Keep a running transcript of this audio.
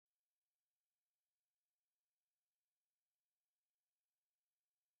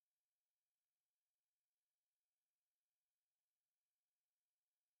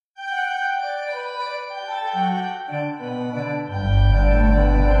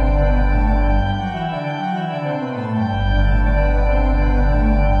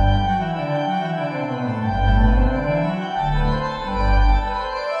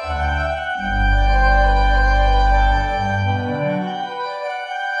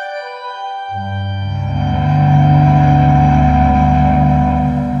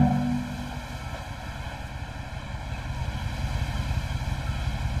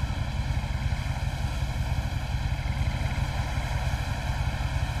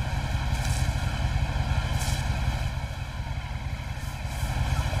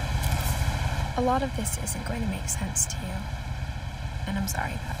A lot of this isn't going to make sense to you, and I'm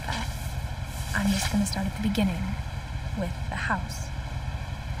sorry about that. I'm just going to start at the beginning, with the house.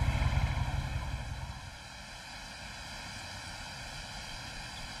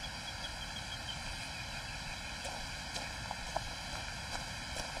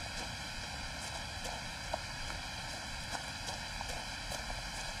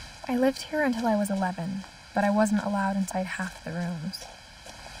 I lived here until I was 11, but I wasn't allowed inside half the rooms.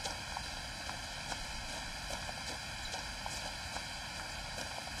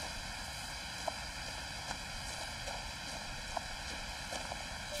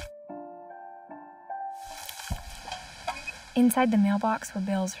 Inside the mailbox were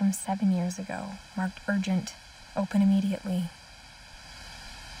bills from 7 years ago, marked urgent, open immediately.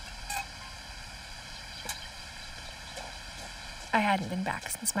 I hadn't been back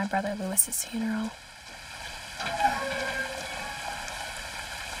since my brother Lewis's funeral.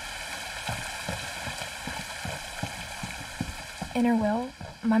 In her will,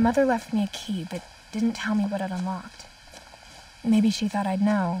 my mother left me a key, but didn't tell me what it unlocked. Maybe she thought I'd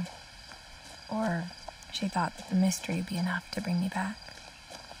know, or she thought that the mystery would be enough to bring me back.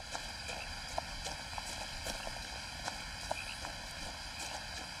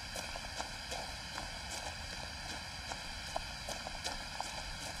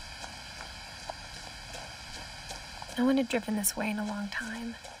 No one had driven this way in a long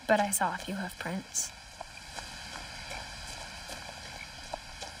time, but I saw a few hoof prints.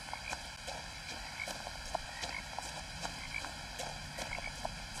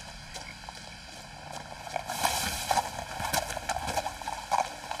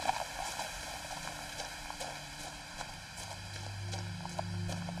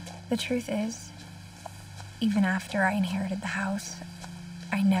 The truth is, even after I inherited the house,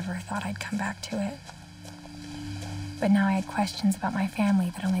 I never thought I'd come back to it. But now I had questions about my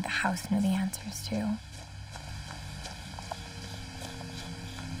family that only the house knew the answers to.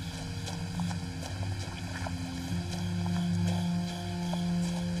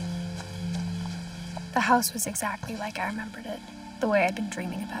 The house was exactly like I remembered it, the way I'd been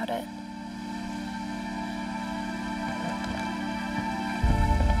dreaming about it.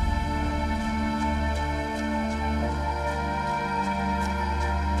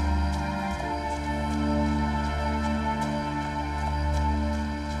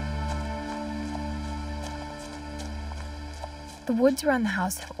 The woods around the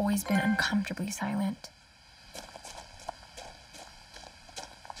house have always been uncomfortably silent.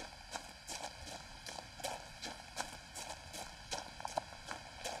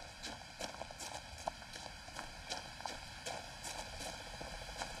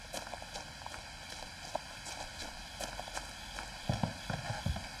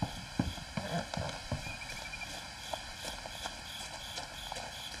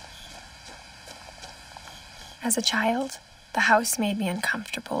 As a child, the house made me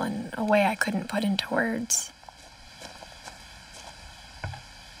uncomfortable in a way I couldn't put into words.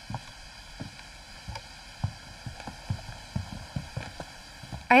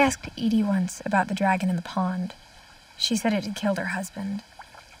 I asked Edie once about the dragon in the pond. She said it had killed her husband.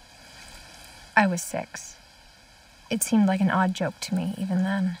 I was 6. It seemed like an odd joke to me even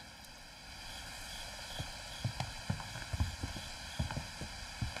then.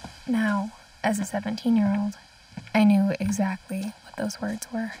 Now, as a 17-year-old, I knew exactly what those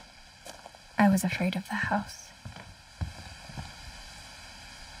words were. I was afraid of the house.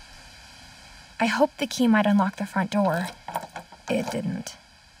 I hoped the key might unlock the front door. It didn't.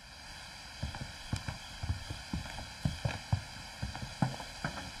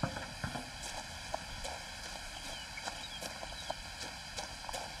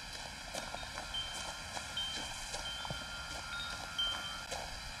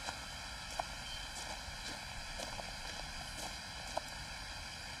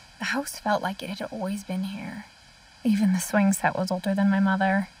 The house felt like it had always been here. Even the swing set was older than my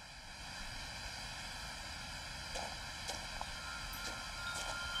mother.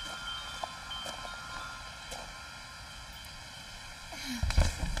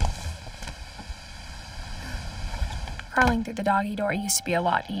 Crawling through the doggy door used to be a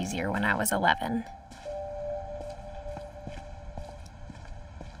lot easier when I was 11.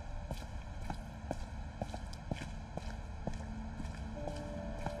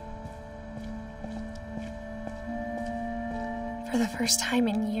 For the first time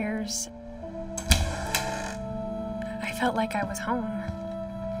in years, I felt like I was home.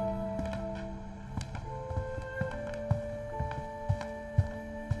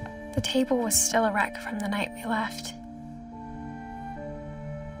 The table was still a wreck from the night we left.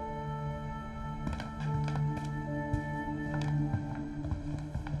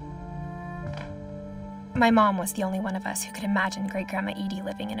 My mom was the only one of us who could imagine Great-Grandma Edie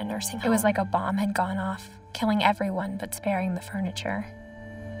living in a nursing home. It was like a bomb had gone off, killing everyone but sparing the furniture.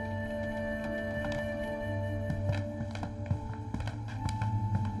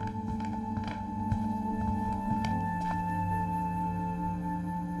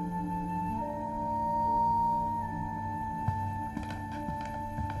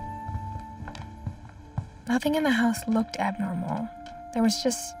 Nothing in the house looked abnormal. There was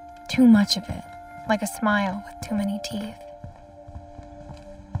just too much of it, like a smile with too many teeth.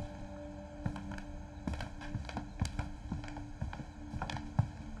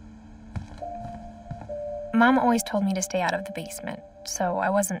 Mom always told me to stay out of the basement, so I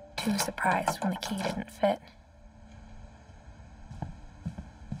wasn't too surprised when the key didn't fit.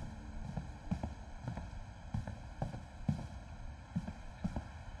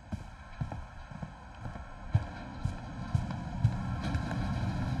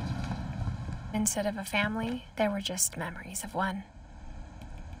 Instead of a family, there were just memories of one.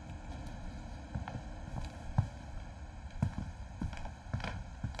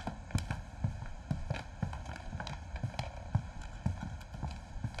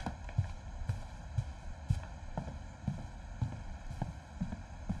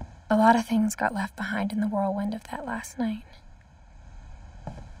 A lot of things got left behind in the whirlwind of that last night.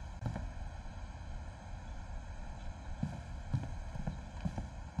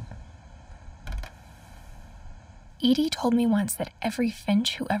 Edie told me once that every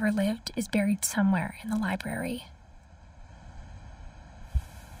Finch who ever lived is buried somewhere in the library.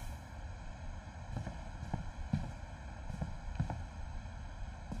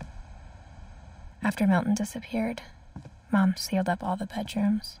 After Milton disappeared, Mom sealed up all the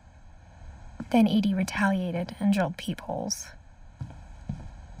bedrooms. Then Edie retaliated and drilled peepholes.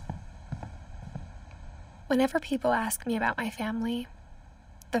 Whenever people ask me about my family,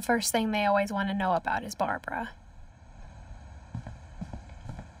 the first thing they always want to know about is Barbara.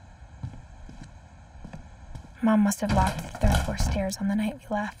 Mom must have locked the third floor stairs on the night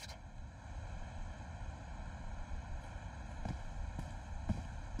we left.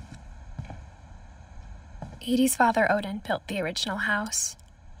 Edie's father, Odin, built the original house.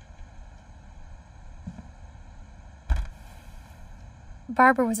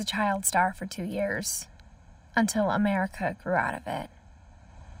 Barbara was a child star for 2 years, until America grew out of it.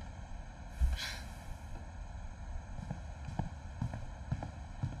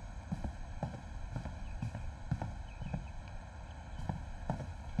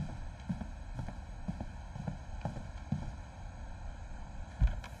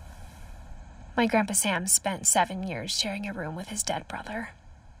 My Grandpa Sam spent 7 years sharing a room with his dead brother,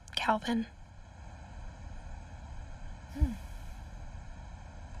 Calvin.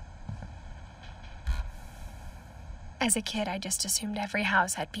 As a kid, I just assumed every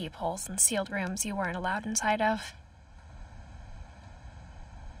house had peepholes and sealed rooms you weren't allowed inside of.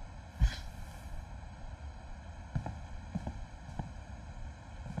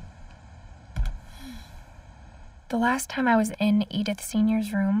 The last time I was in Edith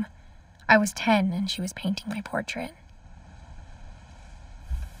Sr.'s room, I was 10 and she was painting my portrait.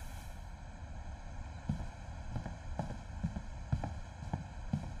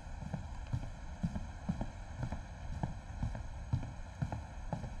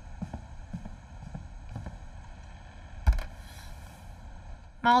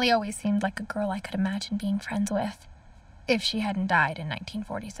 Molly always seemed like a girl I could imagine being friends with, if she hadn't died in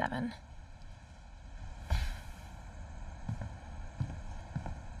 1947.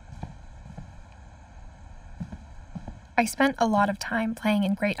 I spent a lot of time playing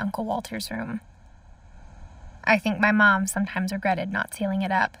in Great Uncle Walter's room. I think my mom sometimes regretted not sealing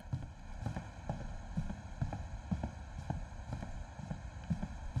it up.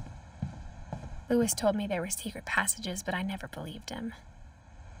 Lewis told me there were secret passages, but I never believed him.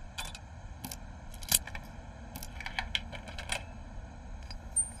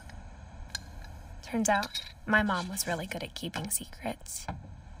 Turns out, my mom was really good at keeping secrets.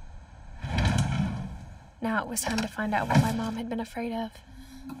 Now it was time to find out what my mom had been afraid of.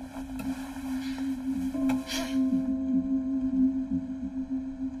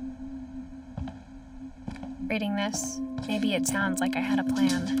 Reading this, maybe it sounds like I had a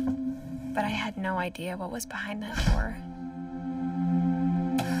plan, but I had no idea what was behind that door.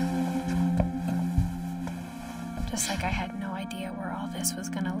 Just like I had no idea where all this was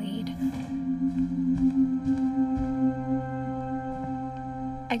gonna lead.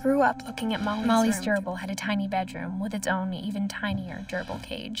 I grew up looking at Molly's gerbil had a tiny bedroom with its own even tinier gerbil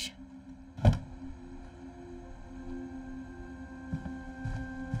cage.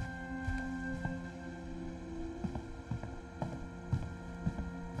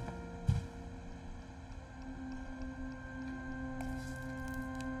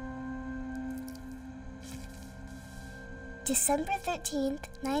 December 13th,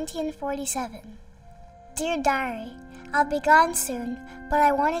 1947. Dear Diary, I'll be gone soon, but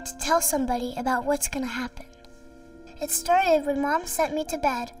I wanted to tell somebody about what's gonna happen. It started when Mom sent me to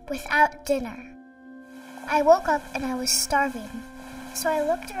bed without dinner. I woke up and I was starving, so I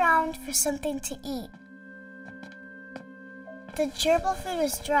looked around for something to eat. The gerbil food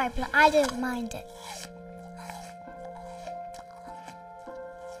was dry, but I didn't mind it.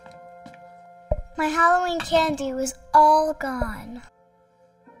 My Halloween candy was all gone.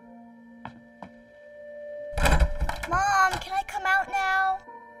 Mom, can I come out now?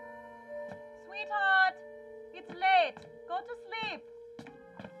 Sweetheart, it's late. Go to sleep.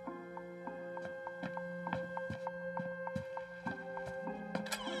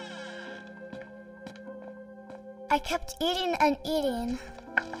 I kept eating and eating.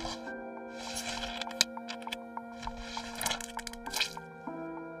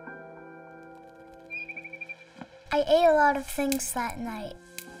 I ate a lot of things that night.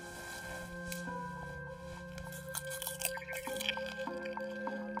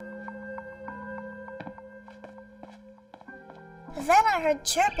 Then I heard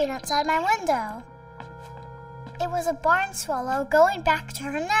chirping outside my window. It was a barn swallow going back to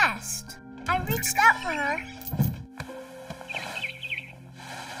her nest. I reached out for her.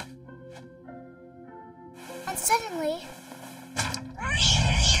 And suddenly,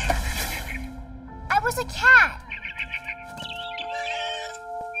 I was a cat.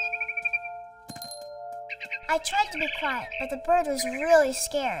 I tried to be quiet, but the bird was really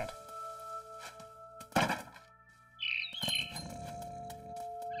scared.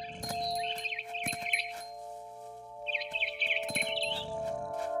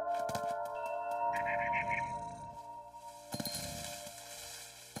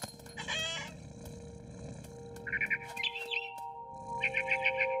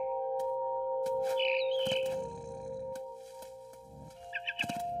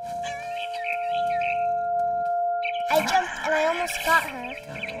 I jumped and I almost got her.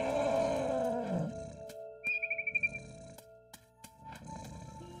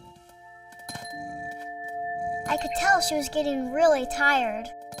 I could tell she was getting really tired.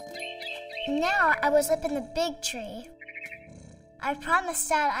 Now I was up in the big tree. I promised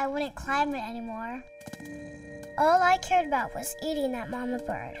Dad I wouldn't climb it anymore. All I cared about was eating that mama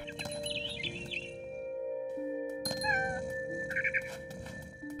bird.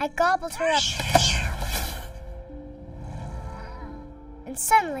 I gobbled her up. And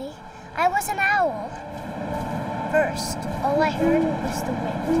suddenly, I was an owl. First, all I heard was the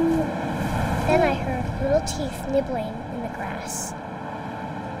wind. Then I heard little teeth nibbling in the grass.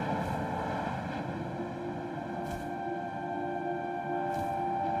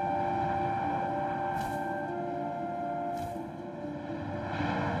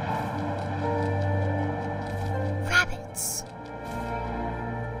 Rabbits.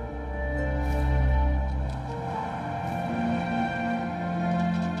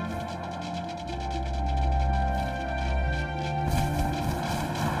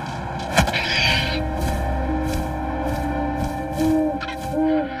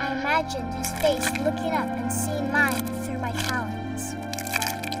 His face looking up and seeing mine through my talons.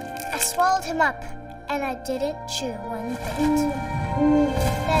 I swallowed him up, and I didn't chew one bit.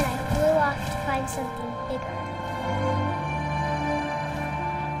 Then I flew off to find something bigger.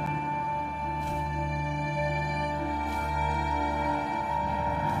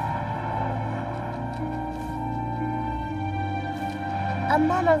 A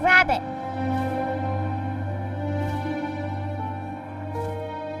mama rabbit.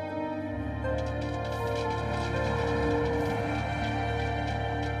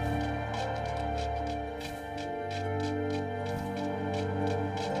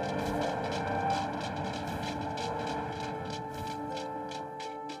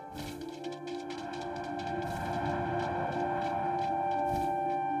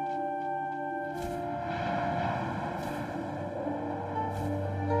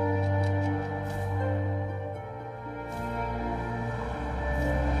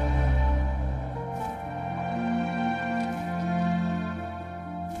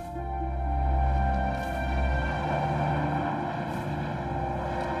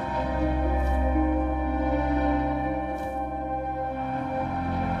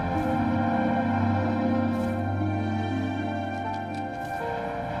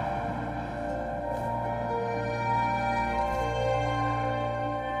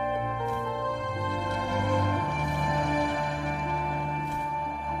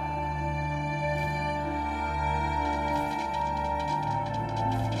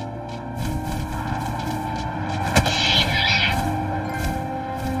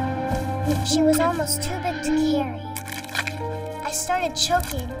 She was almost too big to carry. started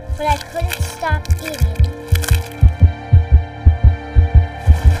choking, but I couldn't stop eating.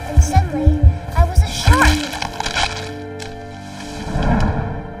 And suddenly, I was a shark.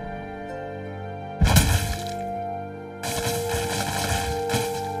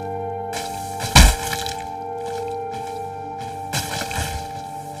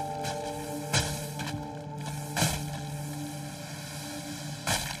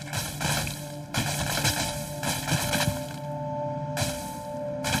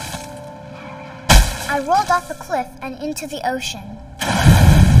 I rolled off a cliff and into the ocean.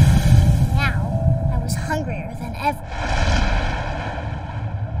 Now, I was hungrier than ever.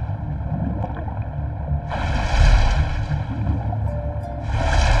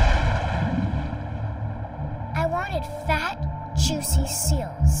 I wanted fat, juicy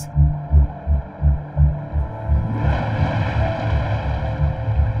seals.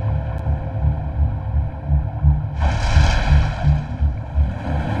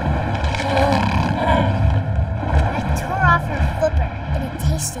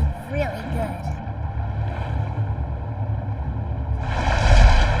 Tasted really good.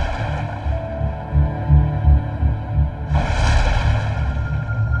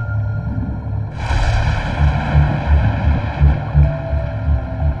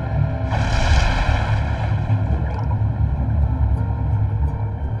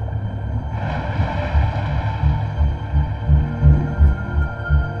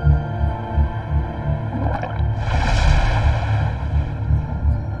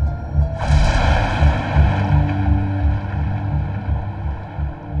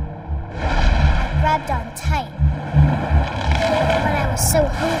 Grabbed on tight, but I was so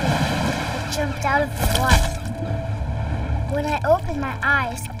hungry I jumped out of the water. When I opened my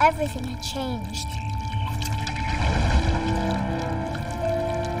eyes, everything had changed.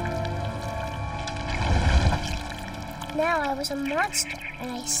 Now I was a monster,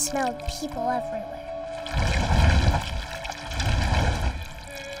 and I smelled people everywhere.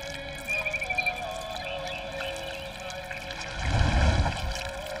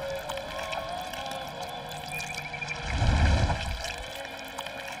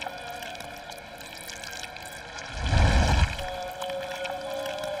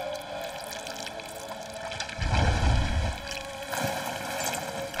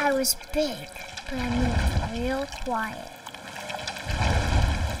 I was big, but I moved real quiet.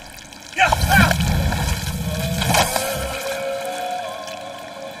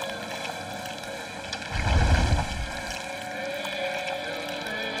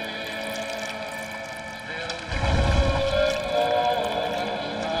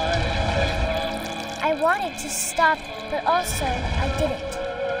 I wanted to stop, but also I didn't.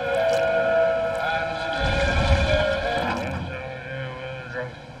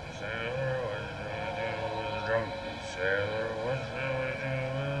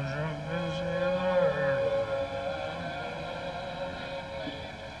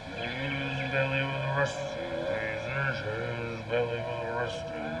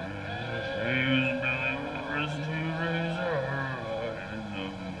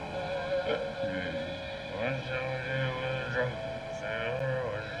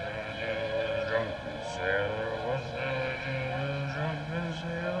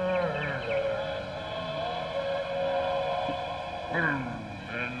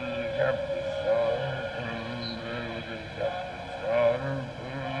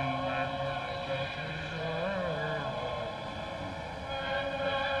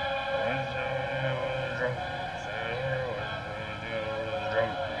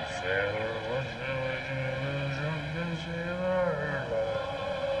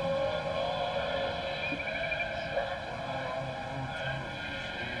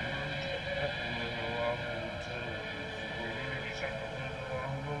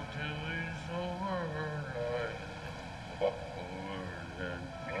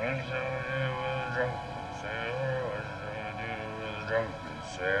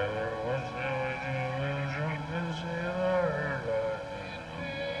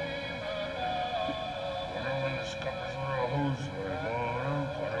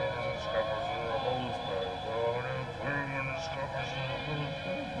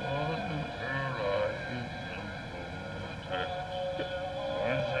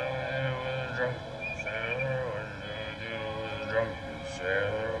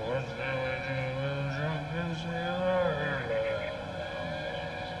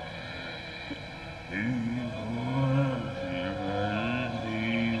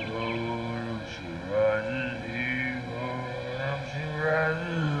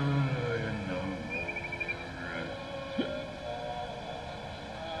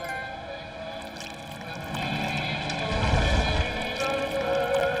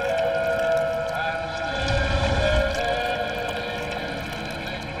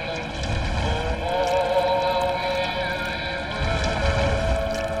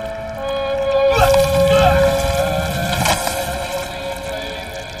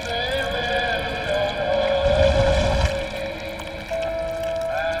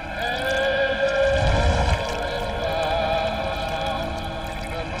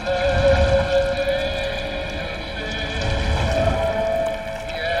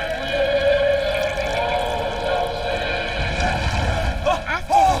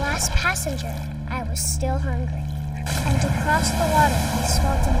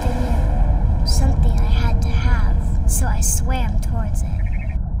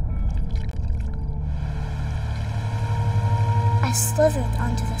 I slithered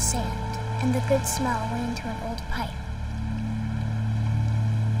onto the sand, and the good smell went into an old pipe.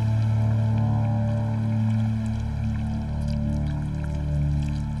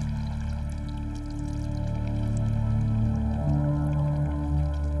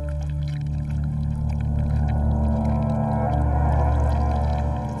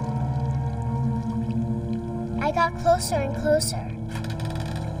 I got closer and closer.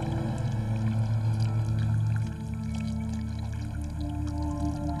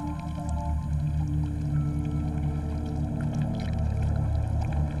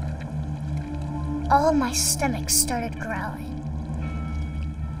 All of my stomach started growling.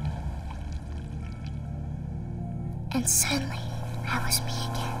 And suddenly, I was me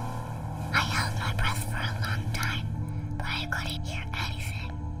again. I held my breath for a long time, but I couldn't hear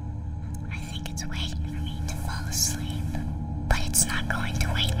anything. I think it's waiting for me to fall asleep. But it's not going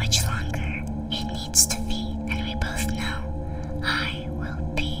to wait much longer. It needs to feed, and we both know I will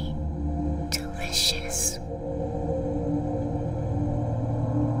be delicious.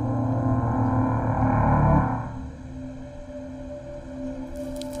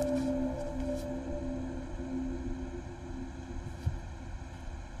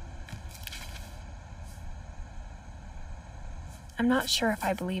 I'm not sure if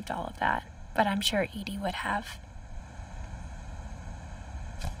I believed all of that, but I'm sure Edie would have.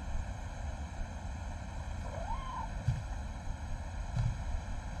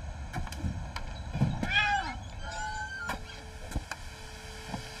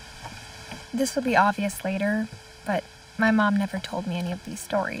 This will be obvious later, but my mom never told me any of these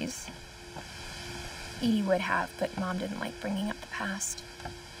stories. Edie would have, but Mom didn't like bringing up the past.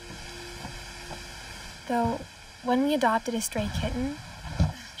 Though, when we adopted a stray kitten,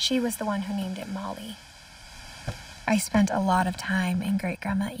 she was the one who named it Molly. I spent a lot of time in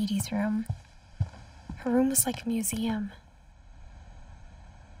Great-Grandma Edie's room. Her room was like a museum.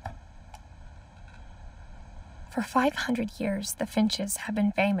 For 500 years, the Finches have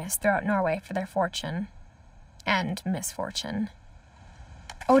been famous throughout Norway for their fortune and misfortune.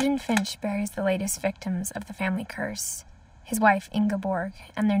 Odin Finch buries the latest victims of the family curse, his wife Ingeborg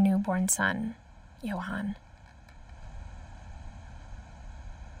and their newborn son, Johan.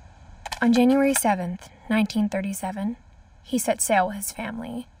 On January 7th, 1937, he set sail with his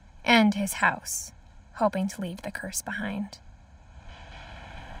family and his house, hoping to leave the curse behind.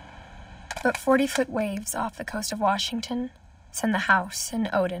 But 40-foot waves off the coast of Washington send the house and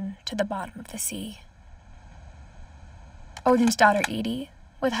Odin to the bottom of the sea. Odin's daughter Edie,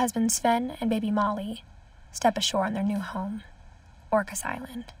 with husband Sven and baby Molly, step ashore on their new home, Orcas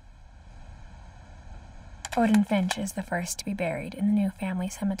Island. Odin Finch is the first to be buried in the new family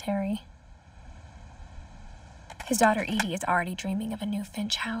cemetery. His daughter Edie is already dreaming of a new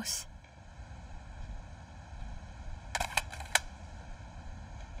Finch house.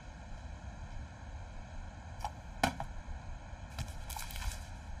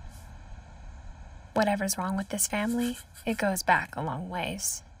 Whatever's wrong with this family, it goes back a long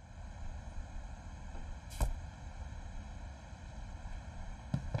ways.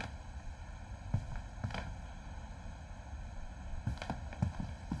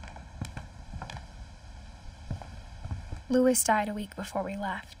 Louis died a week before we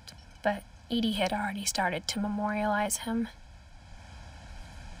left, but Edie had already started to memorialize him.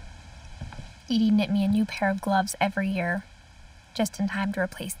 Edie knit me a new pair of gloves every year, just in time to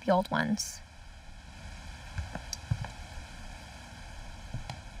replace the old ones.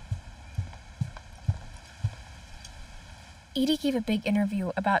 Edie gave a big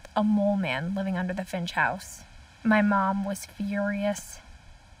interview about a mole man living under the Finch house. My mom was furious.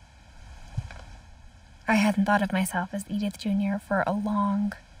 I hadn't thought of myself as Edith Jr. for a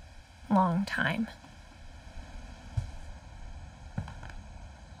long, long time.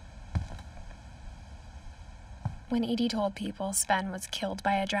 When Edie told people Sven was killed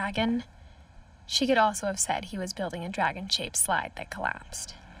by a dragon, she could also have said he was building a dragon-shaped slide that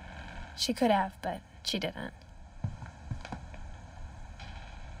collapsed. She could have, but she didn't.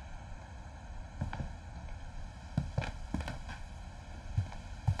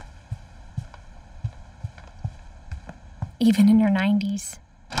 Even in her 90s,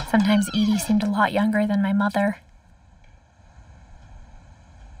 sometimes Edie seemed a lot younger than my mother.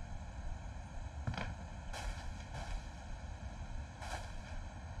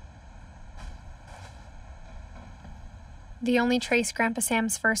 The only trace Grandpa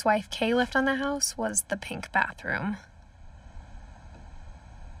Sam's first wife, Kay, left on the house was the pink bathroom.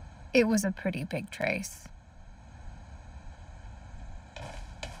 It was a pretty big trace.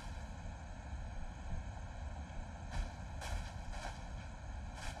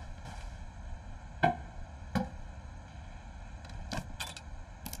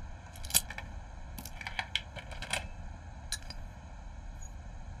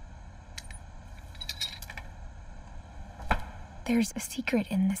 There's a secret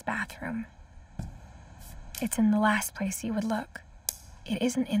in this bathroom. It's in the last place you would look. It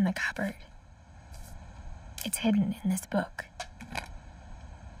isn't in the cupboard. It's hidden in this book.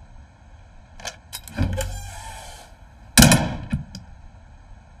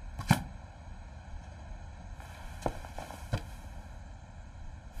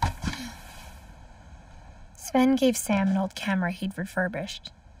 Sven gave Sam an old camera he'd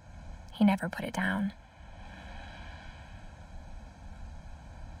refurbished. He never put it down.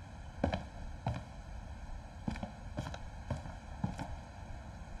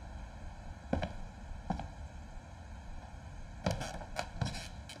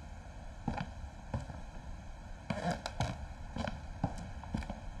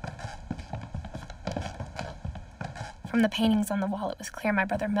 From the paintings on the wall, it was clear my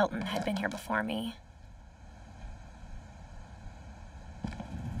brother Milton had been here before me.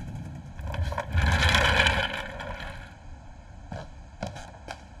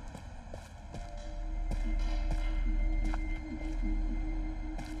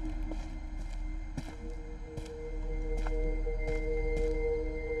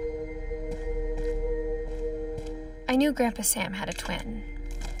 I knew Grandpa Sam had a twin,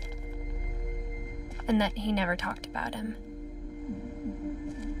 and that he never talked about him.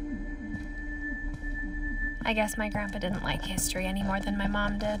 I guess my grandpa didn't like history any more than my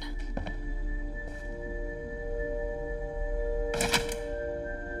mom did.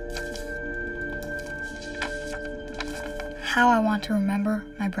 How I Want to Remember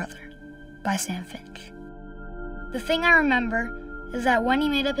My Brother by Sam Finch. The thing I remember is that when he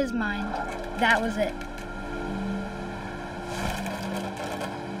made up his mind, that was it.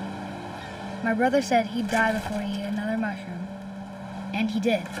 My brother said he'd die before he ate another mushroom, and he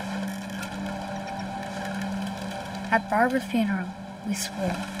did. At Barbara's funeral, we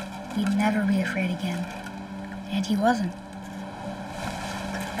swore he'd never be afraid again, and he wasn't.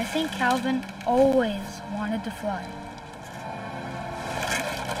 I think Calvin always wanted to fly.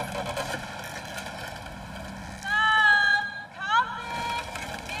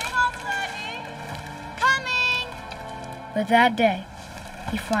 But that day,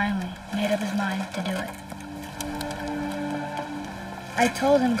 he finally made up his mind to do it. I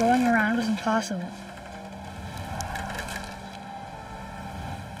told him going around was impossible.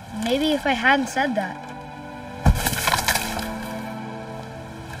 Maybe if I hadn't said that.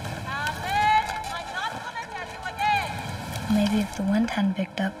 I'm not gonna tell you again. Maybe if the wind hadn't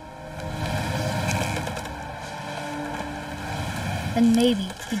picked up. Then maybe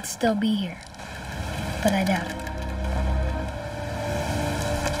he'd still be here. But I doubt it.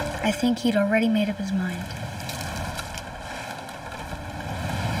 I think he'd already made up his mind.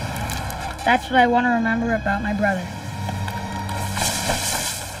 That's what I want to remember about my brother.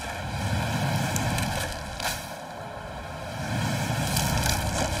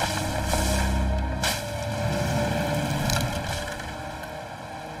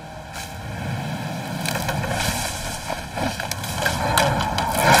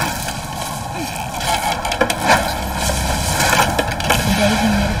 The day he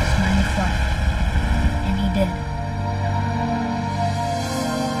made up his mind to fly. And he did.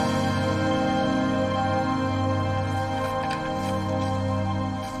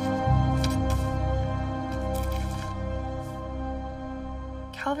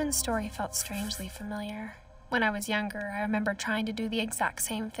 Calvin's story felt strangely familiar. When I was younger, I remember trying to do the exact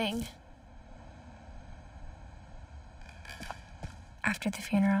same thing. After the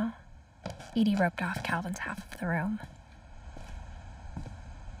funeral, Edie roped off Calvin's half of the room.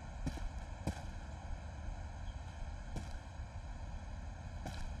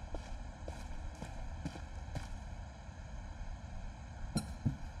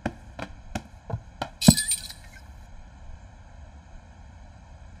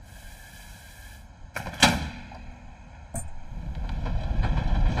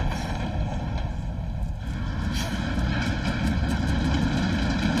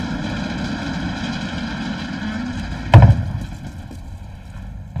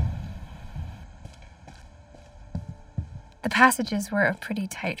 The passages were a pretty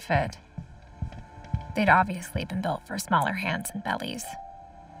tight fit. They'd obviously been built for smaller hands and bellies.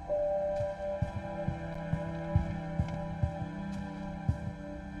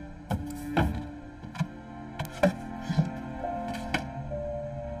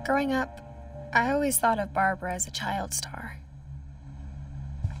 Growing up, I always thought of Barbara as a child star.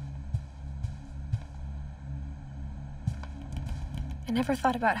 I never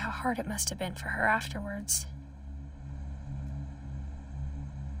thought about how hard it must have been for her afterwards.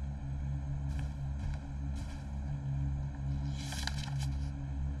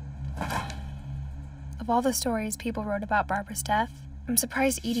 Of all the stories people wrote about Barbara's death, I'm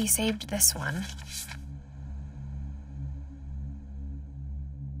surprised Edie saved this one.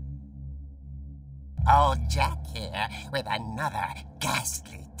 Old Jack here with another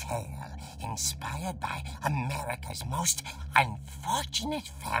ghastly tale inspired by America's most unfortunate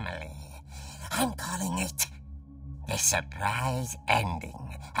family. I'm calling it The Surprise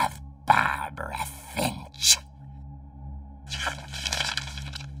Ending of Barbara Finch.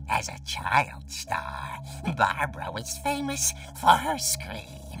 As a child star, Barbara was famous for her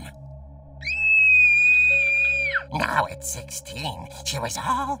scream. Now at 16, she was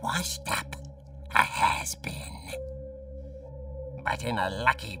all washed up. A has-been. But in a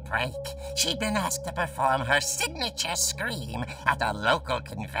lucky break, she'd been asked to perform her signature scream at a local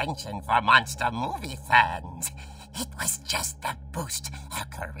convention for monster movie fans. It was just the boost her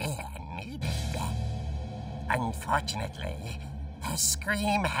career needed. Unfortunately, her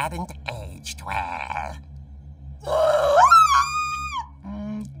scream hadn't aged well.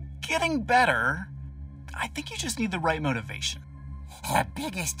 Getting better. I think you just need the right motivation. Her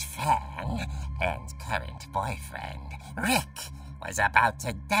biggest fan and current boyfriend, Rick, was about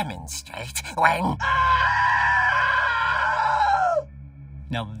to demonstrate when...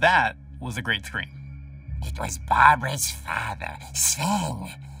 Now that was a great scream. It was Barbara's father,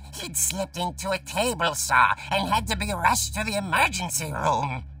 Sven. He'd slipped into a table saw and had to be rushed to the emergency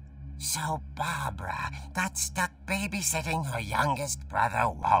room. So Barbara got stuck babysitting her youngest brother,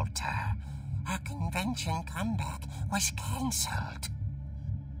 Walter. Her convention comeback was cancelled.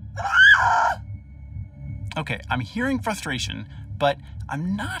 Okay, I'm hearing frustration, but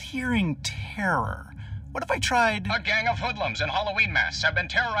I'm not hearing terror. What if I tried... A gang of hoodlums in Halloween masks have been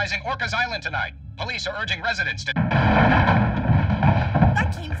terrorizing Orcas Island tonight. Police are urging residents to...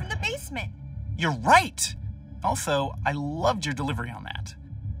 That came from the basement. You're right! Also, I loved your delivery on that.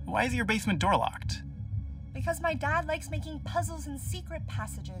 Why is your basement door locked? Because my dad likes making puzzles and secret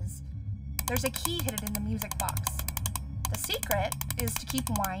passages. There's a key hidden in the music box. The secret is to keep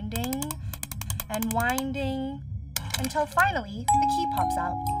winding and winding until finally the key pops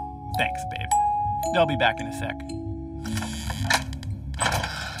out. Thanks, babe. I'll be back in a sec.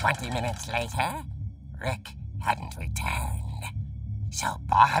 20 minutes later, Rick hadn't returned. So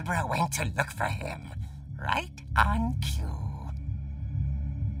Barbara went to look for him, right on cue.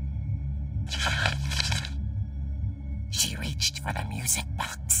 She reached for the music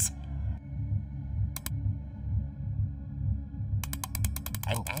box.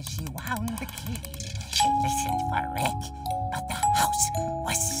 And as she wound the key, she listened for Rick, but the house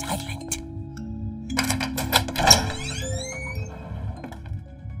was silent.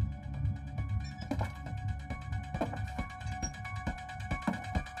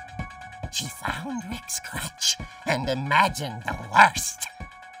 She found Rick's crutch and imagined the worst.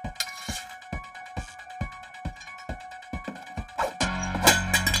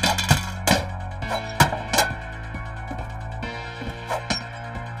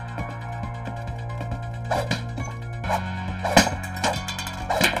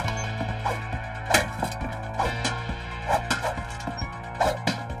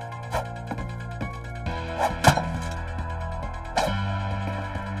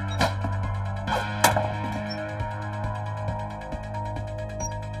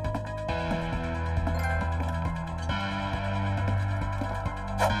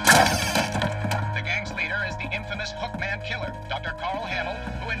 The gang's leader is the infamous Hookman killer, Dr. Carl Hamill,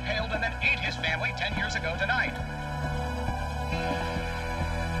 who impaled and then ate his family 10 years ago tonight.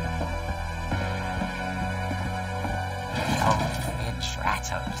 The old fridge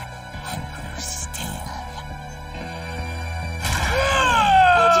rattled and grew still.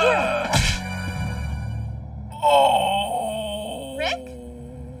 Oh dear! Oh! Rick?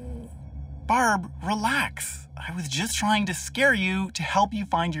 Barb, relax. I was just trying to scare you to help you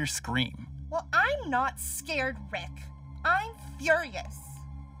find your scream. Well, I'm not scared, Rick. I'm furious.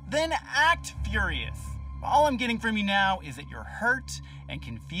 Then act furious. All I'm getting from you now is that you're hurt and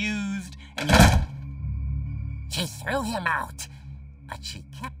confused and you're... She threw him out, but she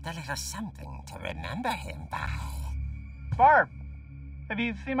kept a little something to remember him by. Barb, have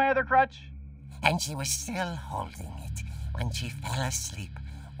you seen my other crutch? And she was still holding it when she fell asleep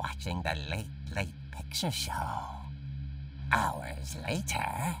watching the late picture show. Hours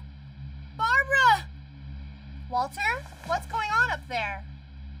later... Barbara! Walter, what's going on up there?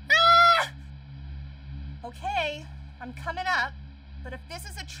 Ah! Okay, I'm coming up, but if this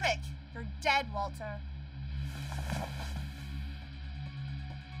is a trick, you're dead, Walter.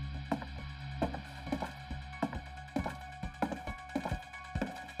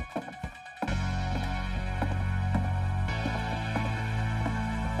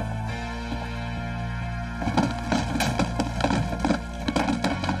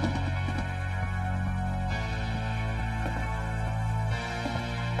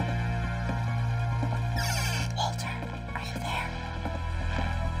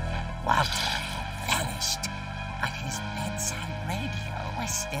 was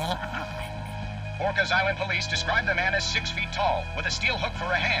still on. Orcas Island police describe the man as 6 feet tall, with a steel hook for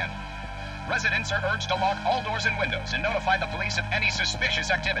a hand. Residents are urged to lock all doors and windows and notify the police of any suspicious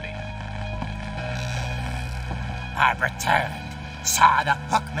activity. Barbara turned, saw the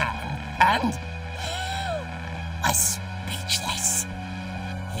hook man, and was speechless.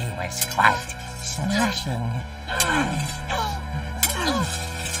 He was quite smashing.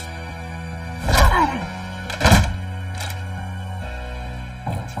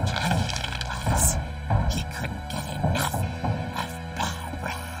 He couldn't get enough of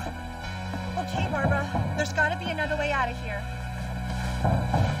Barbara. Okay, Barbara, there's gotta be another way out of here.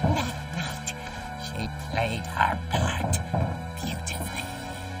 That night, she played her part beautifully.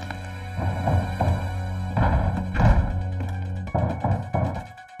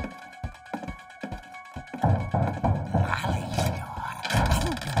 Molly's door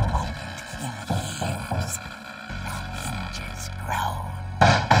hadn't been opened in years. The hinges groaned.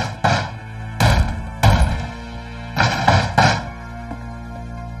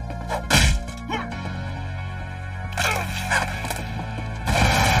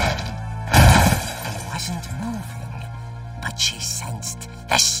 But she sensed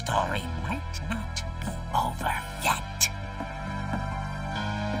the story might not be over yet.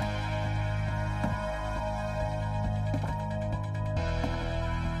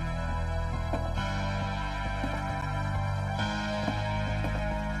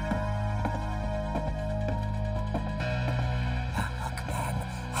 The hookman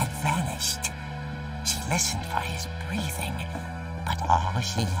had vanished. She listened for his breathing, but all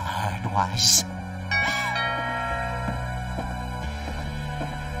she heard was...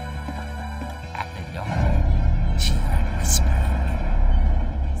 She heard whispering.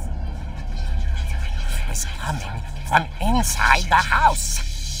 It was coming from inside the house.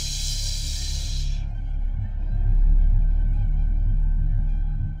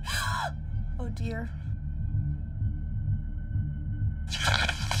 Oh dear.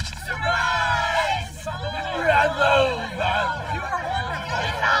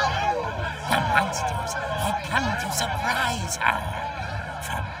 The monsters had come to surprise her.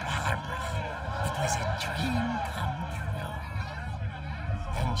 For Barbara, it was a dream come true.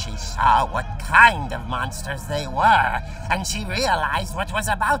 Then she saw what kind of monsters they were, and she realized what was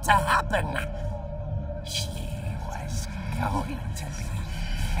about to happen. She was going to be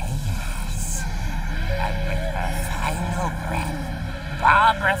famous. And with her final breath,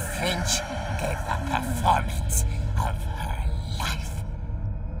 Barbara Finch gave the performance of her life.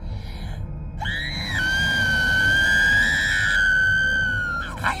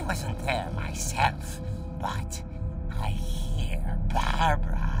 I wasn't there myself, but I hear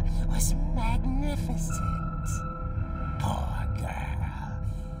Barbara was magnificent. Poor girl.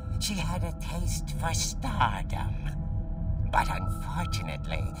 She had a taste for stardom. But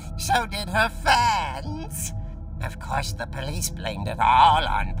unfortunately, so did her fans. Of course, the police blamed it all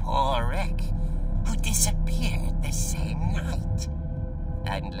on poor Rick, who disappeared the same night.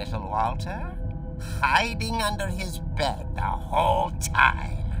 And little Walter? Hiding under his bed the whole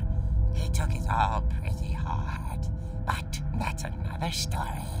time. He took it all pretty hard, but that's another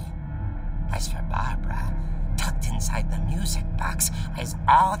story. As for Barbara, tucked inside the music box is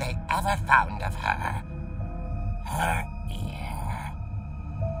all they ever found of her. Her ear.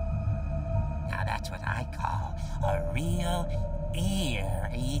 Now that's what I call a real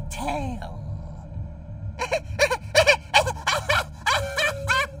eerie tale.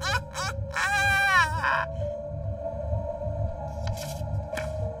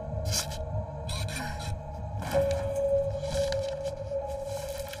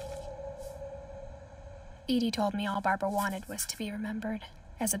 Edie told me all Barbara wanted was to be remembered,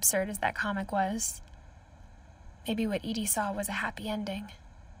 as absurd as that comic was. Maybe what Edie saw was a happy ending.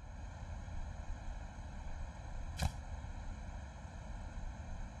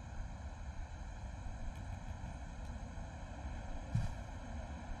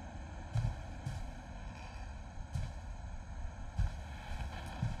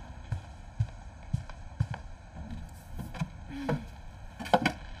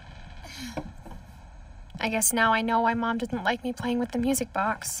 I guess now I know why Mom didn't like me playing with the music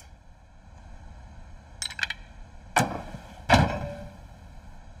box.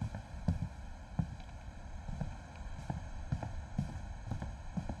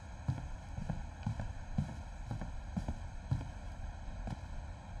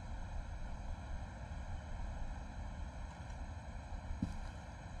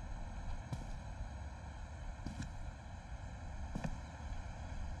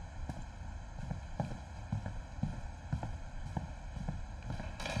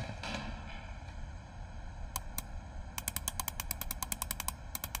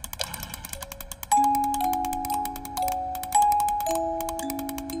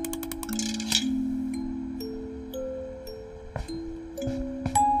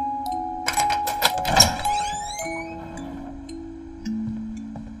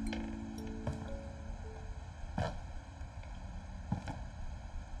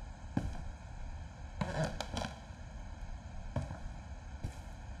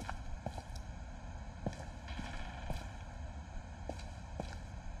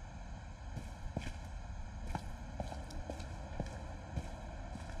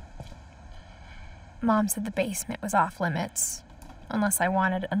 Mom said the basement was off limits, unless I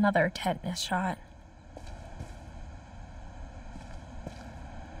wanted another tetanus shot.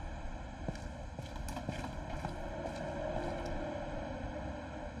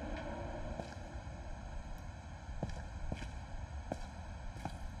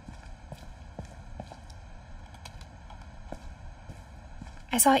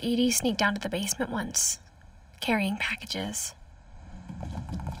 I saw Edie sneak down to the basement once, carrying packages.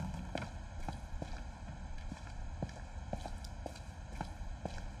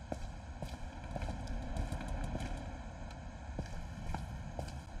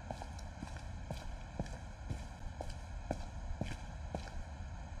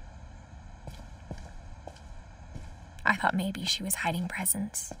 I thought maybe she was hiding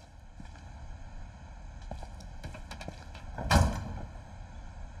presents.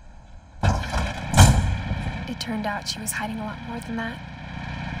 It turned out she was hiding a lot more than that.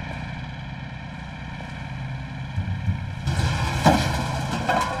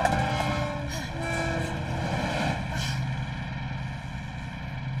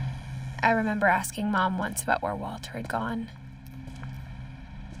 I remember asking Mom once about where Walter had gone.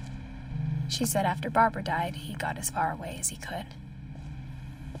 She said after Barbara died, he got as far away as he could.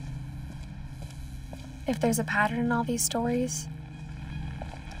 If there's a pattern in all these stories,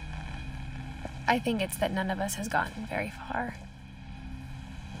 I think it's that none of us has gotten very far.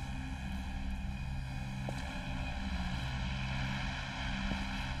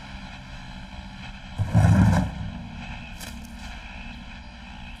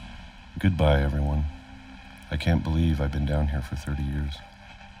 Goodbye, everyone. I can't believe I've been down here for 30 years.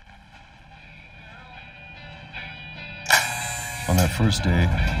 On that first day,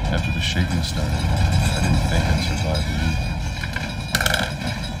 after the shaking started, I didn't think I'd survive the week.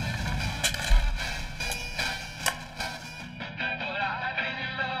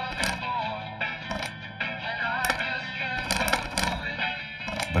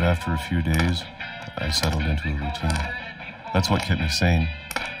 But after a few days, I settled into a routine. That's what kept me sane.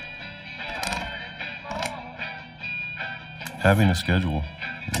 Having a schedule,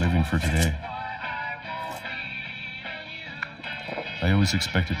 living for today. I always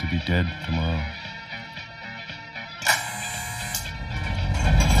expected to be dead tomorrow.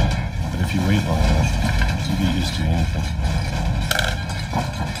 But if you wait long enough, you get used to anything.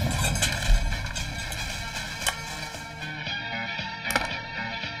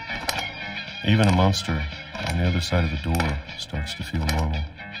 Even a monster on the other side of the door starts to feel normal.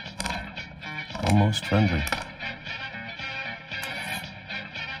 Almost friendly.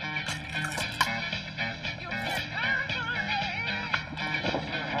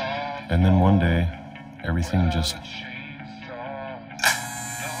 And then one day, everything just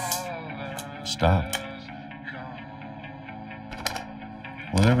stopped.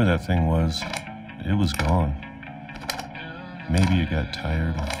 Whatever that thing was, it was gone. Maybe it got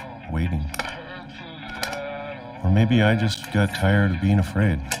tired of waiting. Or maybe I just got tired of being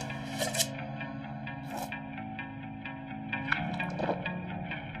afraid.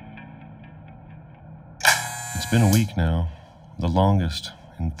 It's been a week now, the longest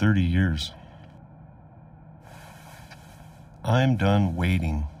in 30 years. I'm done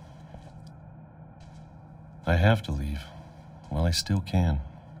waiting. I have to leave while I still can.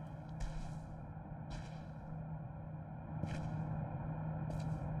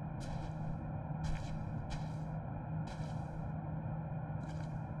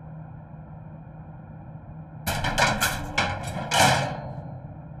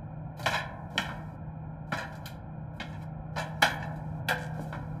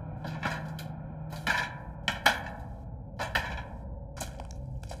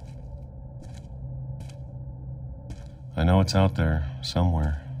 I know it's out there,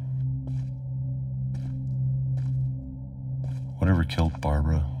 somewhere. Whatever killed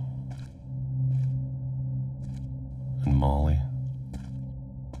Barbara and Molly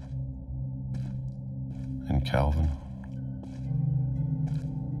and Calvin.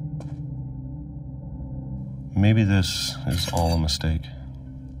 Maybe this is all a mistake.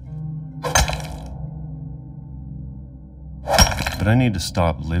 But I need to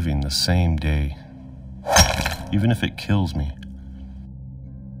stop living the same day. Even if it kills me.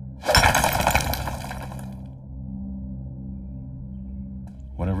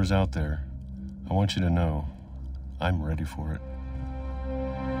 Whatever's out there, I want you to know I'm ready for it.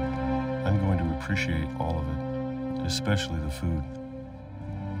 I'm going to appreciate all of it, especially the food.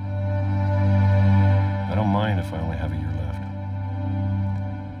 I don't mind if I only have a year left,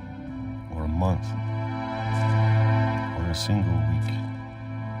 or a month, or a single week.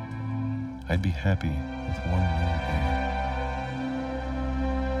 I'd be happy with one new day.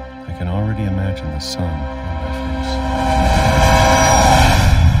 I can already imagine the sun on my face.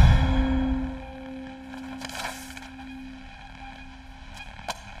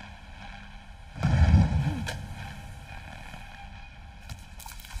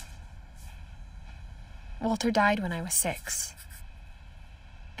 Walter died when I was 6.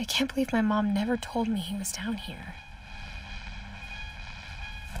 I can't believe my mom never told me he was down here.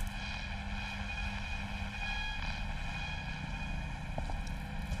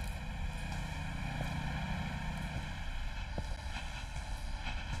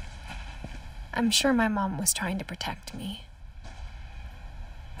 I'm sure my mom was trying to protect me.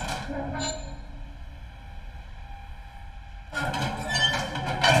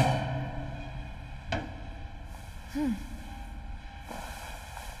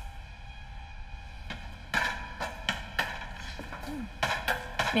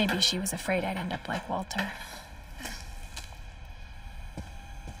 Maybe she was afraid I'd end up like Walter.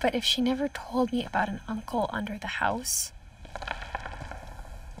 But if she never told me about an uncle under the house,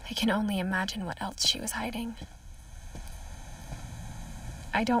 I can only imagine what else she was hiding.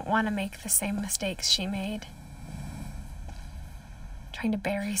 I don't want to make the same mistakes she made, trying to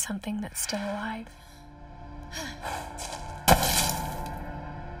bury something that's still alive.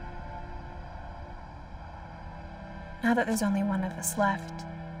 Now that there's only one of us left,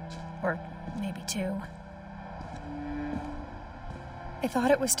 or maybe 2, I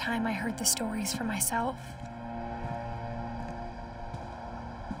thought it was time I heard the stories for myself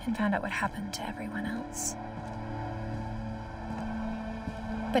and found out what happened to everyone else.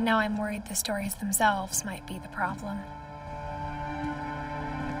 But now I'm worried the stories themselves might be the problem.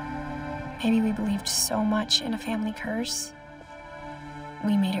 Maybe we believed so much in a family curse,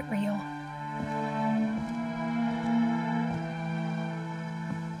 we made it real.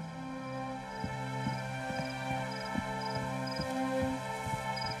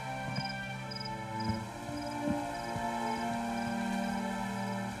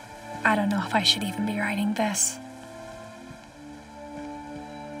 I don't know if I should even be writing this.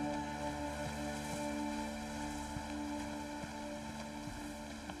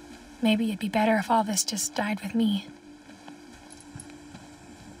 Maybe it'd be better if all this just died with me.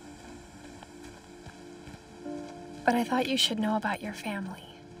 But I thought you should know about your family.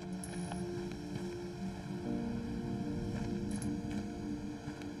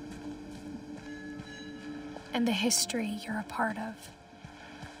 And the history you're a part of.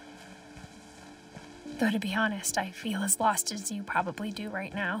 Though to be honest, I feel as lost as you probably do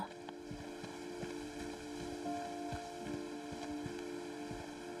right now.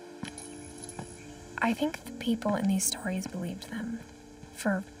 I think the people in these stories believed them,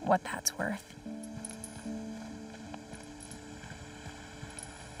 for what that's worth.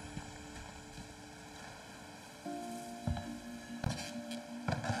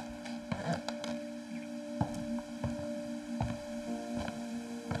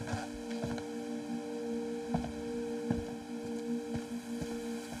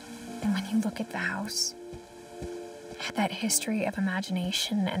 Look at the house. That history of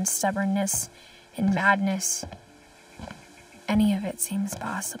imagination and stubbornness and madness. Any of it seems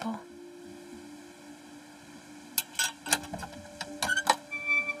possible.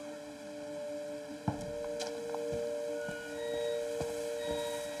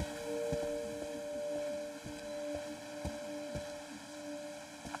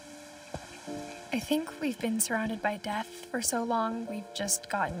 I think we've been surrounded by death for so long, we've just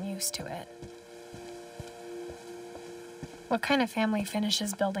gotten used to it. What kind of family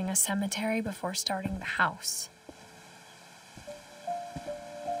finishes building a cemetery before starting the house?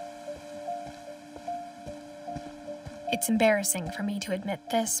 It's embarrassing for me to admit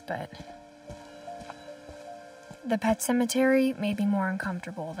this, but the pet cemetery made me more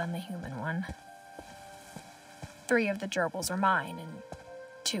uncomfortable than the human one. 3 of the gerbils were mine, and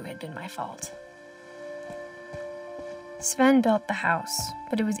 2 had been my fault. Sven built the house,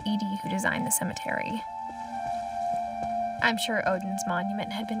 but it was Edie who designed the cemetery. I'm sure Odin's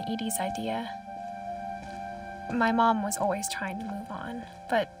monument had been Edie's idea. My mom was always trying to move on,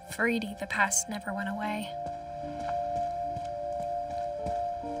 but for Edie, the past never went away.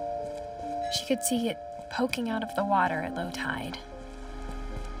 She could see it poking out of the water at low tide.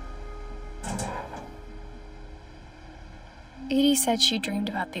 Edie said she dreamed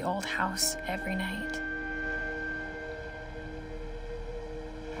about the old house every night.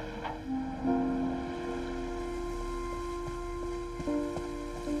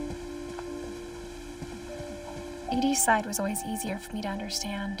 Edie's side was always easier for me to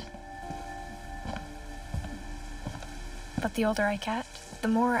understand. But the older I get, the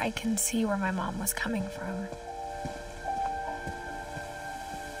more I can see where my mom was coming from.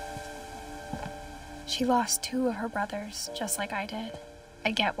 She lost 2 of her brothers, just like I did.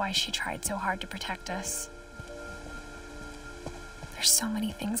 I get why she tried so hard to protect us. There's so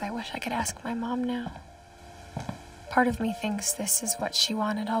many things I wish I could ask my mom now. Part of me thinks this is what she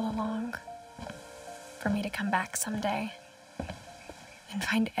wanted all along. For me to come back someday and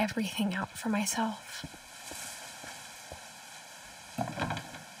find everything out for myself.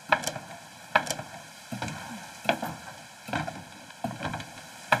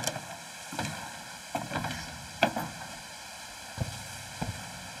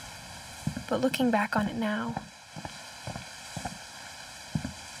 But looking back on it now,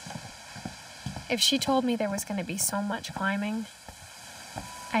 if she told me there was going to be so much climbing,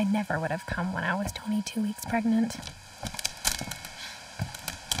 I never would have come when I was 22 weeks pregnant.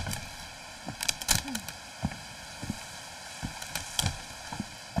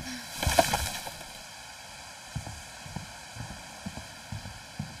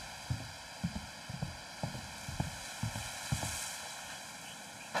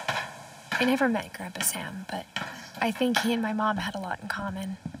 I never met Grandpa Sam, but I think he and my mom had a lot in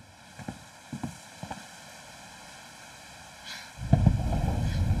common.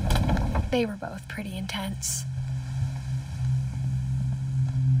 They were both pretty intense.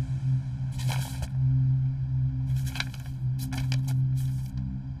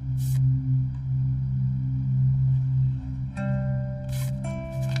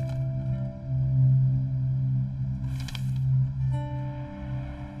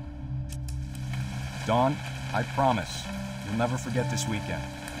 Dawn, I promise, you'll never forget this weekend.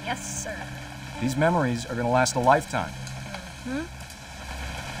 Yes, sir. These memories are gonna last a lifetime.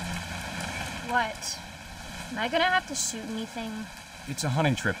 What? Am I gonna have to shoot anything? It's a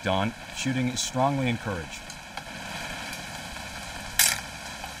hunting trip, Dawn. Shooting is strongly encouraged.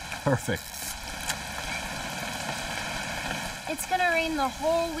 Perfect. It's gonna rain the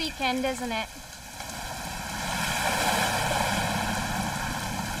whole weekend, isn't it?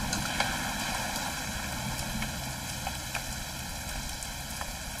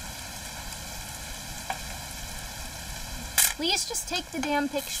 Please just take the damn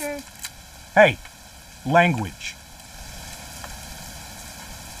picture. Hey, language.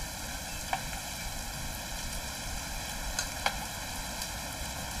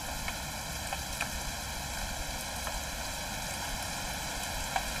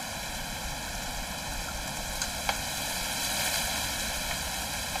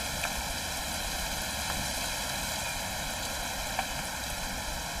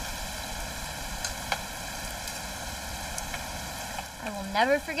 I will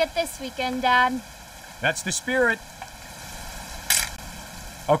never forget this weekend, Dad. That's the spirit.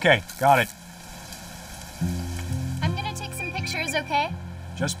 Okay, got it. I'm gonna take some pictures, okay?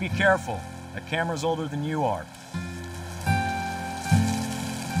 Just be careful. That camera's older than you are.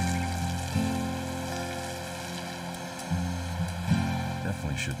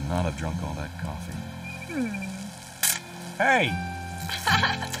 Definitely should not have drunk all that coffee. Hey!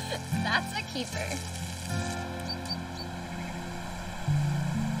 That's a keeper.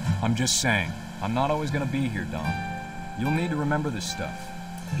 I'm just saying, I'm not always gonna be here, Dom. You'll need to remember this stuff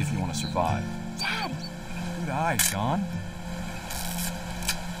if you want to survive. Dad! Good eyes, Don.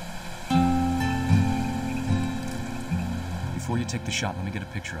 Before you take the shot, let me get a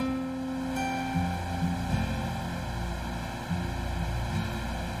picture of it.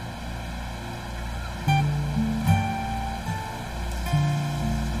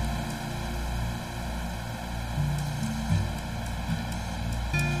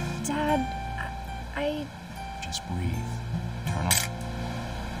 Just breathe. Turn up.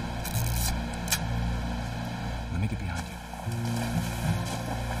 Let me get behind you.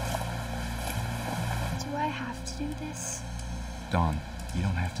 Do I have to do this? Dawn, you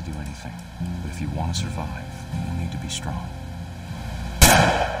don't have to do anything. But if you want to survive, you'll need to be strong.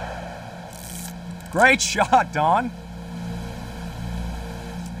 Great shot, Dawn!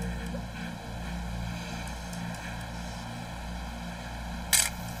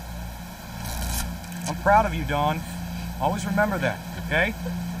 I'm proud of you, Dawn. Always remember that, okay?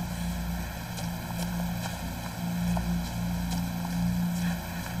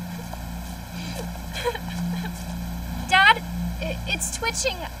 Dad, it's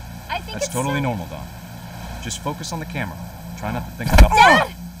twitching. I think That's it's totally normal, Dawn. Just focus on the camera. Try not to think about...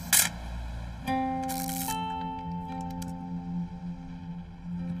 Dad!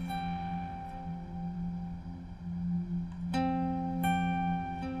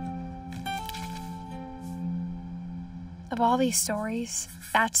 Of all these stories,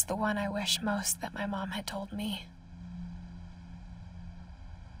 that's the one I wish most that my mom had told me.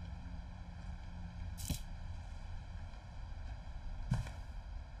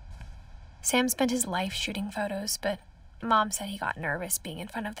 Sam spent his life shooting photos, but Mom said he got nervous being in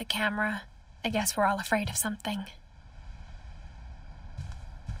front of the camera. I guess we're all afraid of something.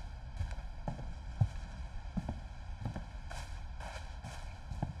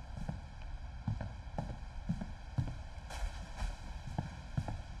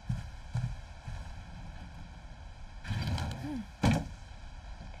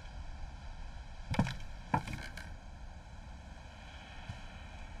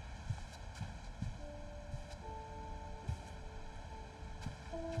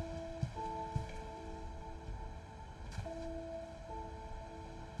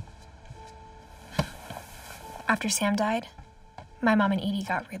 After Sam died, my mom and Edie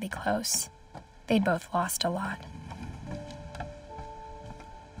got really close. They'd both lost a lot.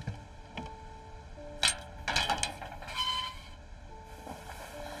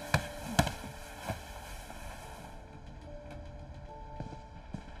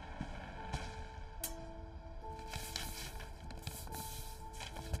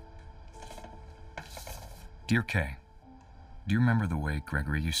 Dear Kay, do you remember the way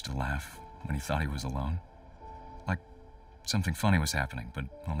Gregory used to laugh when he thought he was alone? Like something funny was happening, but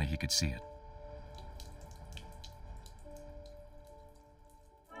only he could see it.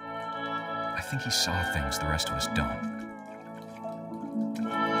 I think he saw things the rest of us don't.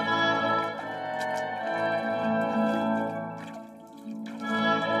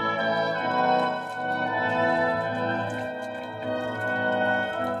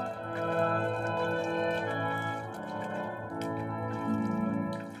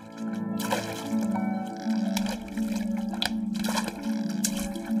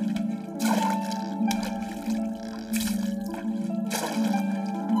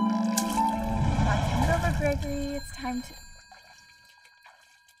 Gregory, it's time to...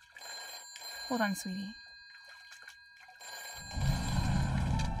 Hold on, sweetie.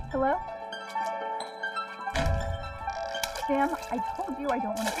 Hello? Sam, I told you I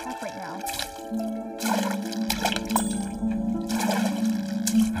don't want to talk right now.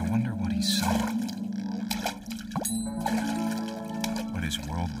 I wonder what he saw. What his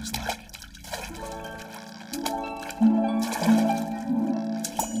world was like.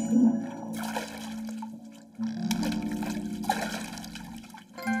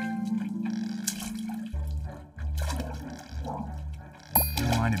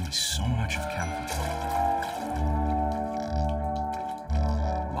 Reminded me so much of Calvin.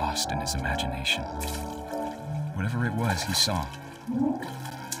 Lost in his imagination. Whatever it was he saw.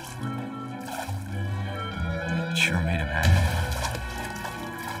 It sure made him happy.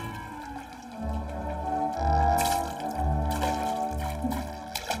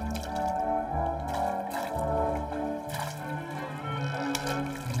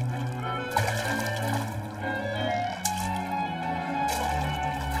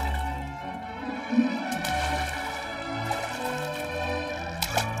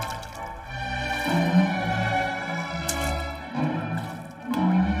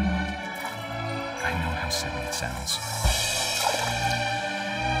 Silly it sounds.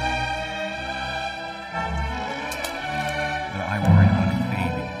 But I worry about his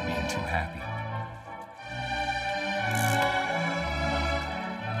baby being too happy.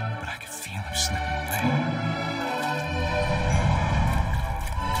 But I could feel him slipping away.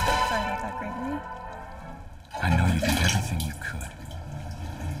 Sorry about that, Gregory. I know you did everything you could.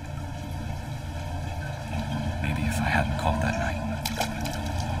 Maybe if I hadn't called that night.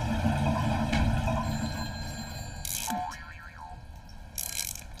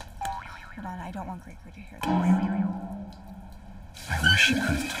 I don't want Gregory to hear this. I wish he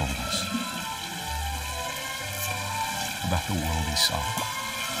could have told us about the world he saw.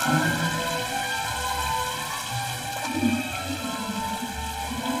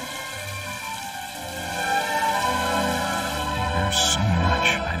 There's so much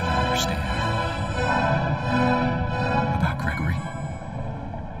I don't understand about Gregory,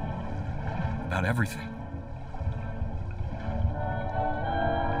 about everything.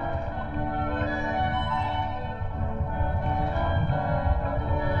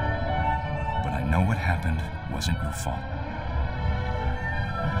 What happened wasn't your fault.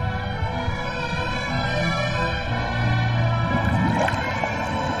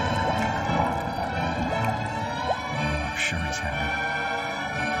 I'm sure he's happy.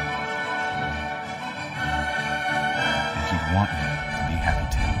 And he'd want me to be happy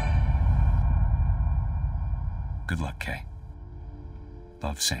too. Good luck, Kay.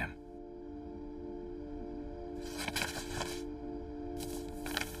 Love, Sam.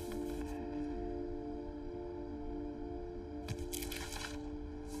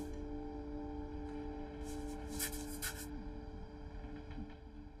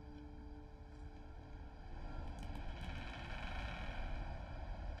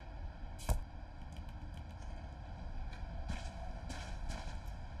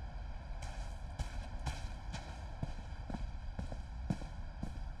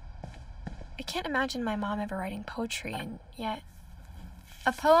 I can't imagine my mom ever writing poetry, and yet...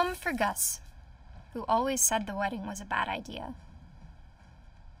 A poem for Gus, who always said the wedding was a bad idea.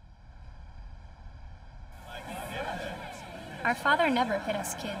 Our father never hit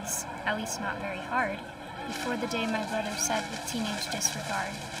us kids, at least not very hard, before the day my brother said with teenage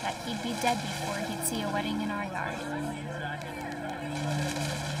disregard that he'd be dead before he'd see a wedding in our yard.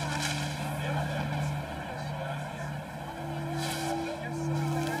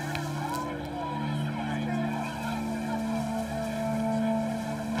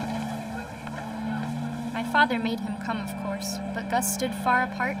 My father made him come, of course, but Gus stood far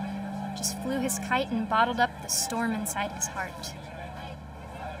apart, just flew his kite and bottled up the storm inside his heart.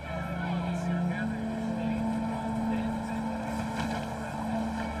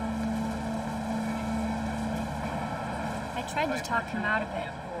 I tried to talk him out of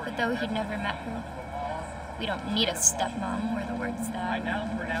it, but though he'd never met her, "We don't need a stepmom," were the words that I now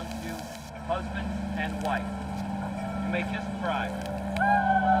pronounce you husband and wife. You may kiss the bride.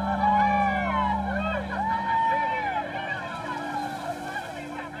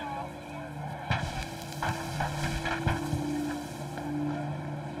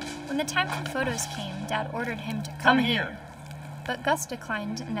 When the time for photos came, Dad ordered him to come here. But Gus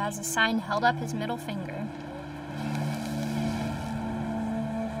declined and as a sign held up his middle finger.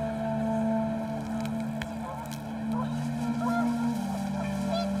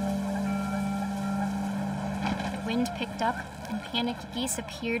 The wind picked up and panicked geese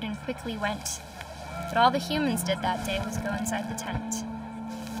appeared and quickly went. But all the humans did that day was go inside the tent.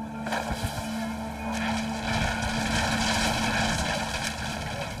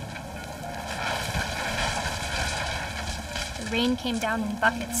 The rain came down in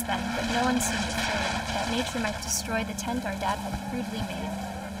buckets then, but no one seemed afraid that nature might destroy the tent our dad had crudely made.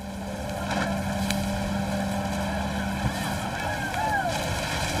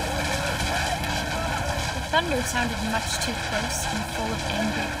 The thunder sounded much too close and full of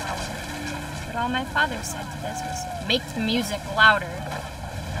angry power. But all my father said to this was, "Make the music louder."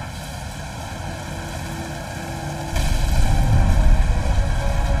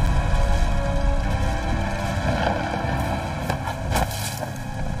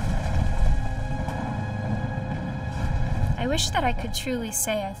 I wish that I could truly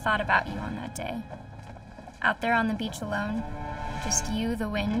say I thought about you on that day. Out there on the beach alone, just you, the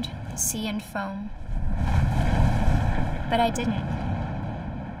wind, the sea and foam. But I didn't,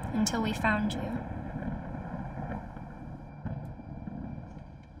 until we found you.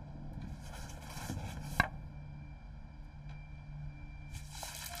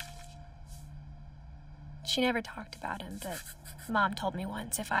 She never talked about him, but Mom told me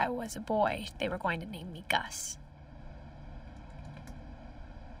once if I was a boy, they were going to name me Gus.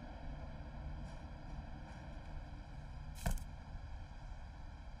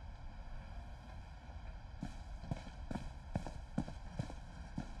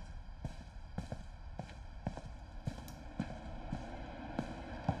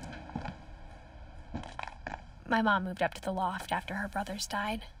 My mom moved up to the loft after her brothers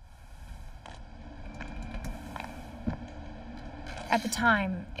died. At the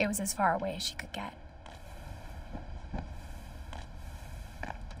time, it was as far away as she could get.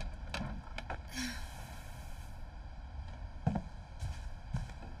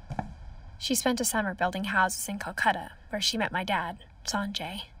 She spent a summer building houses in Calcutta, where she met my dad,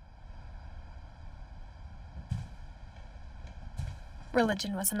 Sanjay.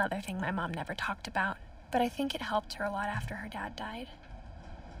 Religion was another thing my mom never talked about, but I think it helped her a lot after her dad died.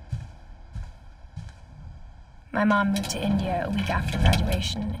 My mom moved to India a week after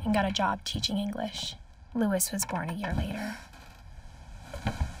graduation and got a job teaching English. Louis was born a year later.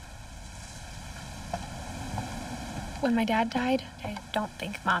 When my dad died, I don't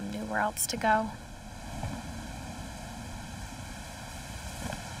think Mom knew where else to go.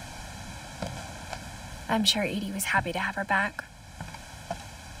 I'm sure Edie was happy to have her back.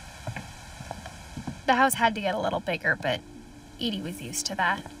 The house had to get a little bigger, but Edie was used to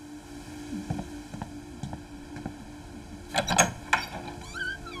that.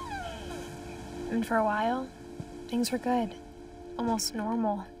 And for a while, things were good, almost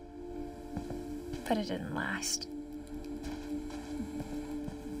normal. But it didn't last.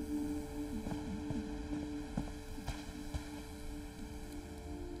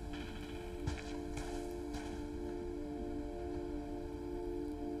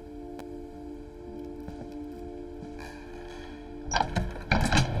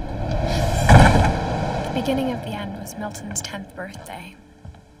 The beginning of the end was Milton's 10th birthday,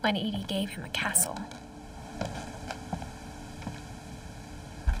 when Edie gave him a castle.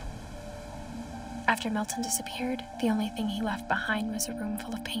 After Milton disappeared, the only thing he left behind was a room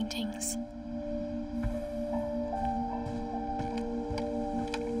full of paintings.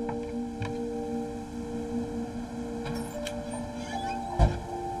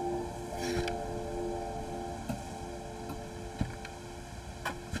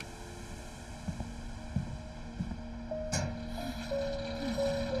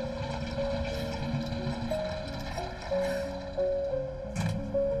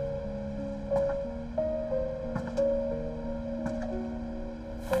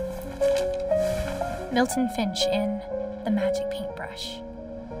 Milton Finch in The Magic Paintbrush.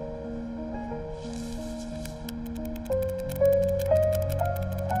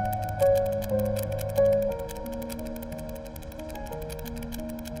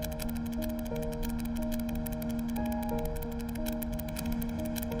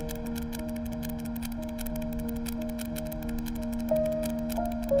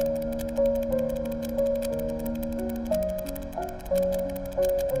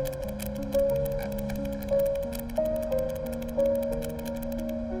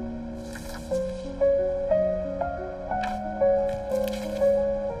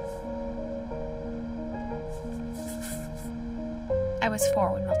 I was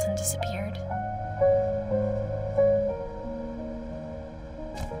 4 when Milton disappeared.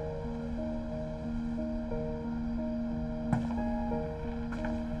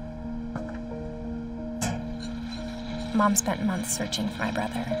 Mom spent months searching for my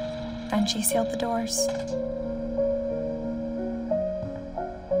brother. Then she sealed the doors.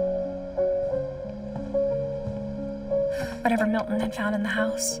 Whatever Milton had found in the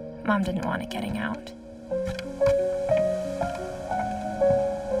house, Mom didn't want it getting out.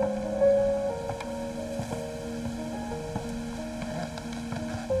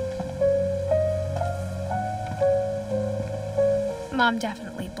 Mom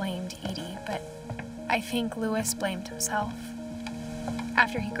definitely blamed Edie, but I think Louis blamed himself.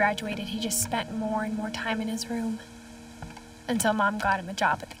 After he graduated, he just spent more and more time in his room, until Mom got him a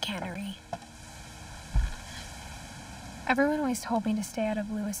job at the cannery. Everyone always told me to stay out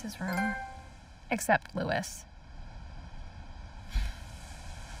of Louis's room, except Louis.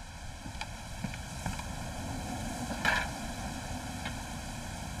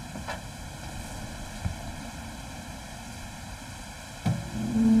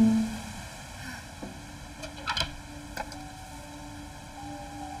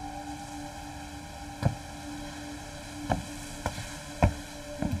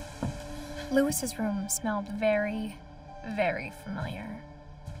 Louis's room smelled very, very familiar.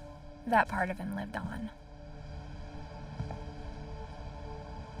 That part of him lived on.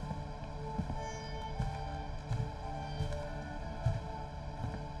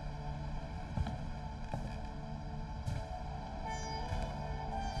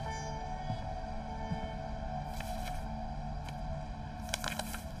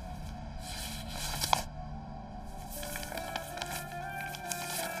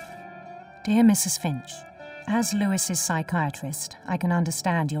 Dear Mrs. Finch, as Louis's psychiatrist, I can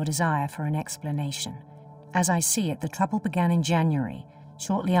understand your desire for an explanation. As I see it, the trouble began in January,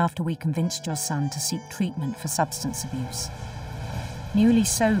 shortly after we convinced your son to seek treatment for substance abuse. Newly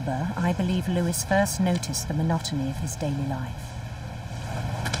sober, I believe Louis first noticed the monotony of his daily life.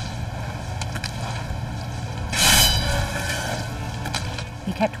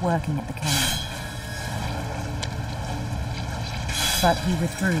 He kept working at the cannery, but he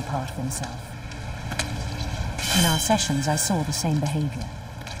withdrew part of himself. In our sessions, I saw the same behavior.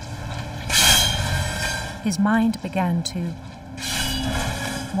 His mind began to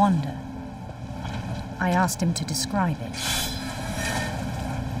wander. I asked him to describe it.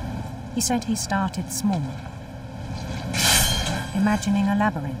 He said he started small, imagining a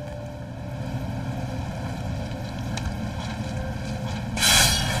labyrinth.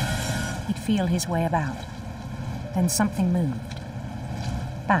 He'd feel his way about. Then something moved.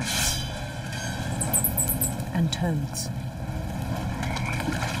 Bats and toads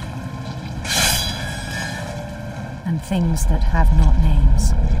and things that have not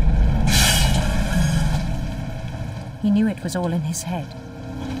names. He knew it was all in his head,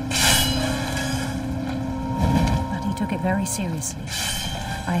 but he took it very seriously.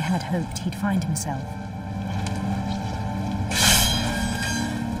 I had hoped he'd find himself.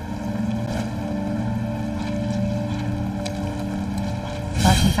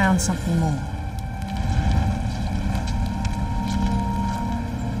 But he found something more.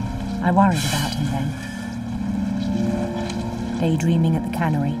 I worried about him then. Daydreaming at the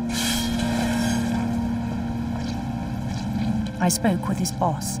cannery. I spoke with his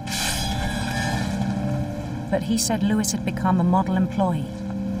boss. But he said Louis had become a model employee.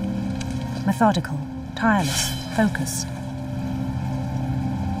 Methodical, tireless, focused.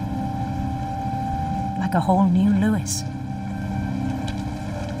 Like a whole new Louis.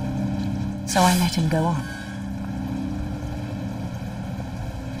 So I let him go on.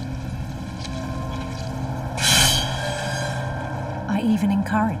 I even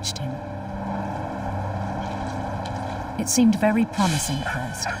encouraged him. It seemed very promising at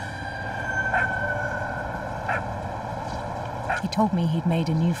first. He told me he'd made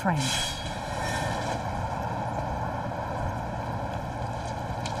a new friend.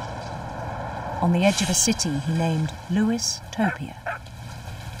 on the edge of a city he named Lewis Topia.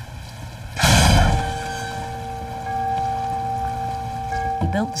 He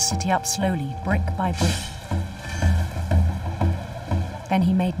built the city up slowly, brick by brick. Then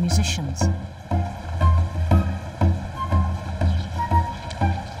he made musicians.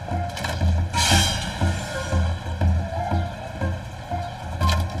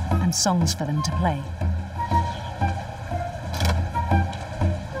 And songs for them to play.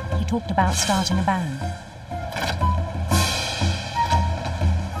 He talked about starting a band.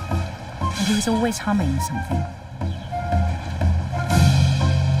 And he was always humming something.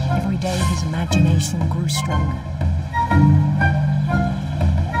 Every day his imagination grew stronger.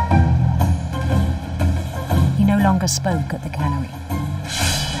 He no longer spoke at the cannery.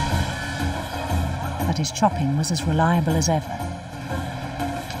 But his chopping was as reliable as ever.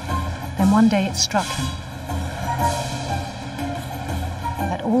 Then one day it struck him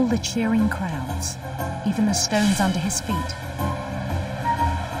that all the cheering crowds, even the stones under his feet,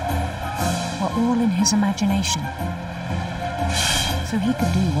 were all in his imagination, so he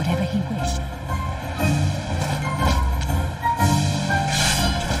could do whatever he wished.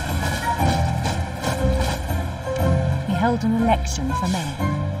 He held an election for mayor,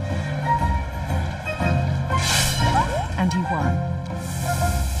 and he won.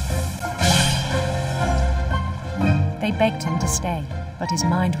 They begged him to stay, but his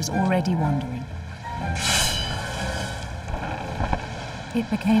mind was already wandering. It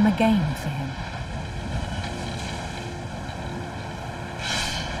became a game for him.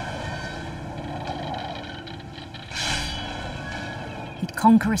 He'd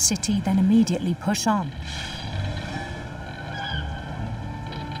conquer a city, then immediately push on.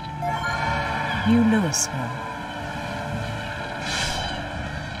 New Louisville.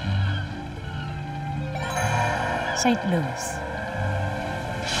 St. Louis.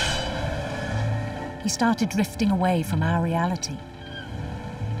 He started drifting away from our reality.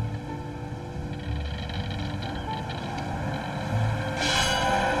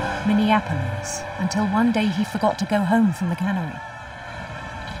 Minneapolis, until one day he forgot to go home from the cannery.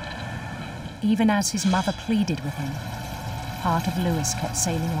 Even as his mother pleaded with him, part of Louis kept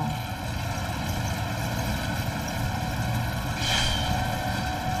sailing on.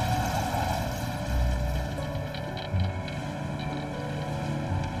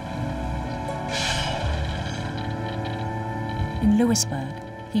 In Louisburg,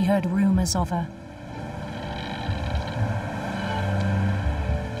 he heard rumors of a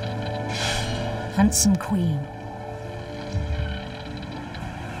handsome queen.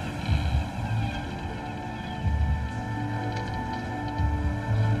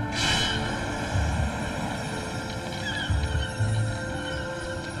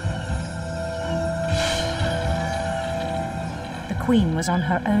 The queen was on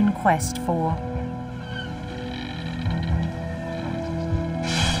her own quest for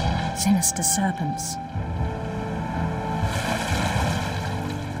sinister serpents.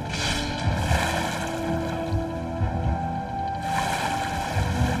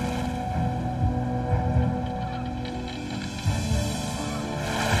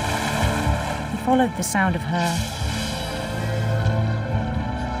 He followed the sound of her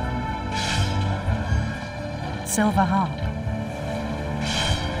silver harp.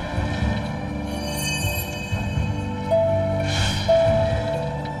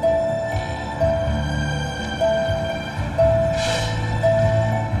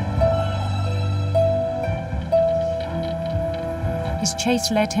 His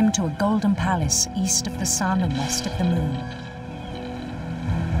chase led him to a golden palace east of the sun and west of the moon.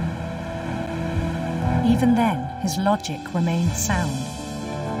 Even then, his logic remained sound.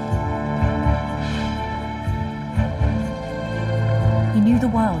 He knew the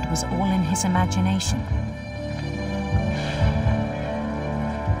world was all in his imagination.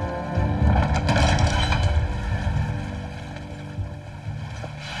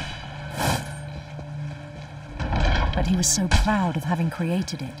 But he was so proud of having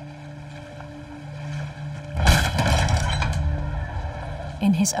created it.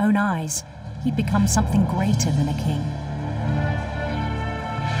 In his own eyes, he'd become something greater than a king.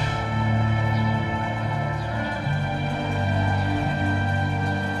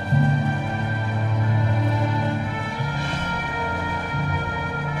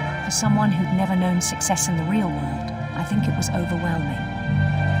 For someone who'd never known success in the real world, I think it was overwhelming.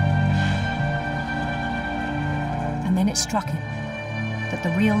 And then it struck him that the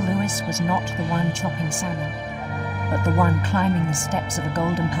real Louis was not the one chopping salmon, but the one climbing the steps of a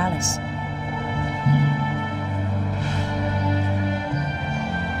golden palace.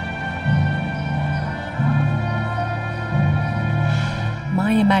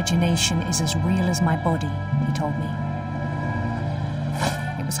 My imagination is as real as my body, he told me.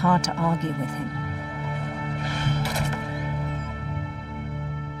 It was hard to argue with him.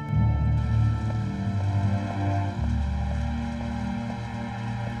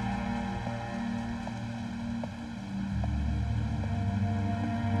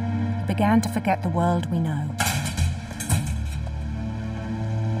 He began to forget the world we know.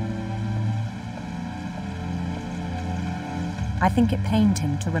 I think it pained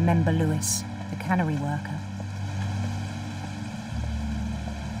him to remember Lewis, the cannery worker.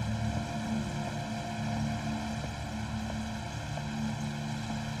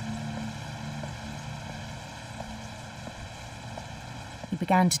 He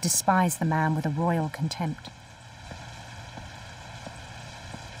began to despise the man with a royal contempt.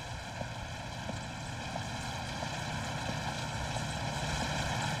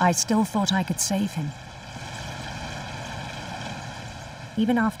 I still thought I could save him.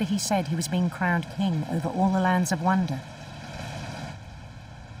 Even after he said he was being crowned king over all the lands of wonder.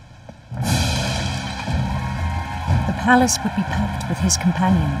 The palace would be packed with his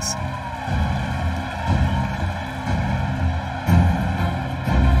companions.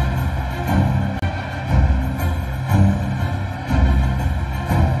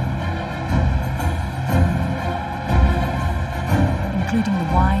 Including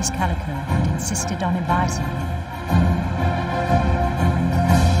the wise Calico who'd insisted on inviting him.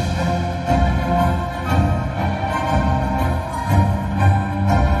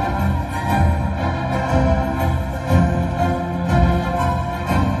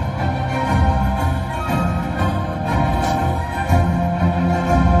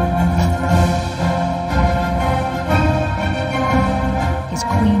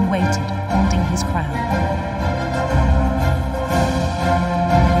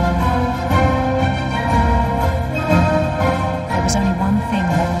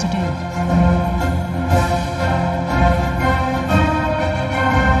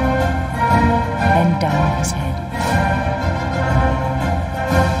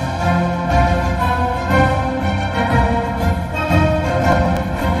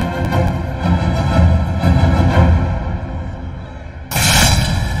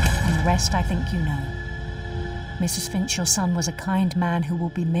 I think you know. Mrs. Finch, your son was a kind man who will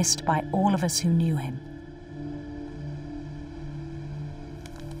be missed by all of us who knew him.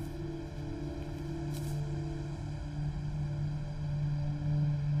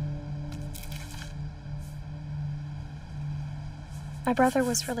 My brother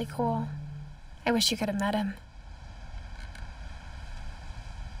was really cool. I wish you could have met him.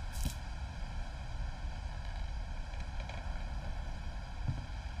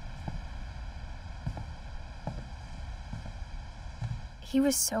 He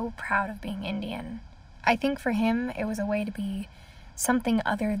was so proud of being Indian. I think for him, it was a way to be something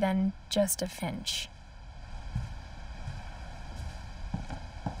other than just a Finch.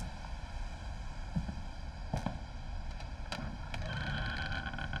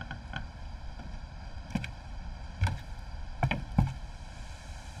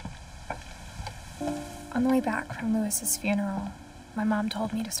 On the way back from Lewis's funeral, my mom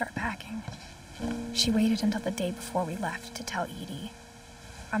told me to start packing. She waited until the day before we left to tell Edie.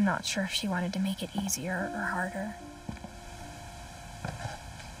 I'm not sure if she wanted to make it easier or harder.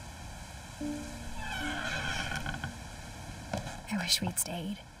 I wish we'd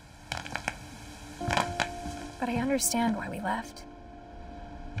stayed. But I understand why we left.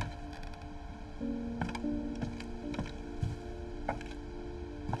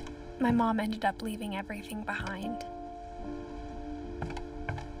 My mom ended up leaving everything behind.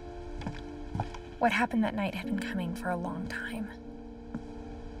 What happened that night had been coming for a long time.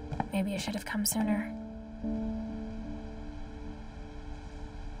 Maybe it should have come sooner.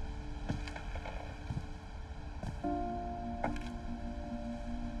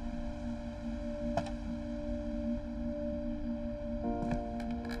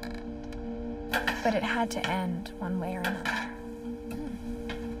 But it had to end one way or another.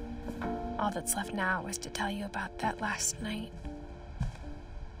 All that's left now is to tell you about that last night.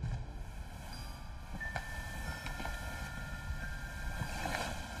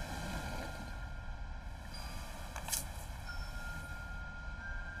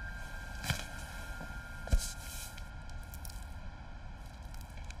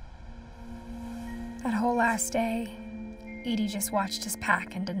 That whole last day, Edie just watched us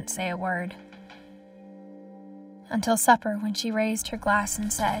pack and didn't say a word. Until supper, when she raised her glass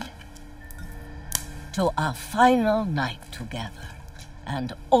and said, "To our final night together,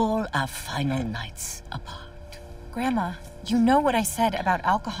 and all our final nights apart." Grandma, You know what I said about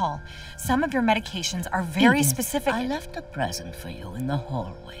alcohol. Some of your medications are very Edith, specific. I left a present for you in the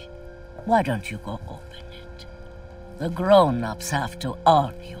hallway. Why don't you go open it? The grown-ups have to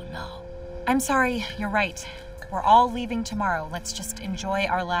argue now. I'm sorry, you're right. We're all leaving tomorrow. Let's just enjoy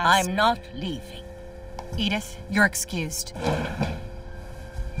our last... I'm not leaving. Edith, you're excused.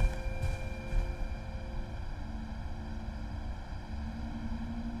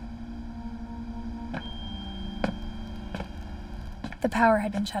 The power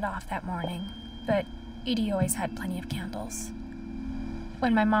had been shut off that morning, but Edie always had plenty of candles.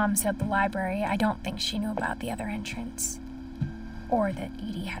 When my mom sealed the library, I don't think she knew about the other entrance, or that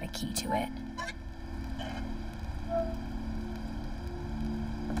Edie had a key to it.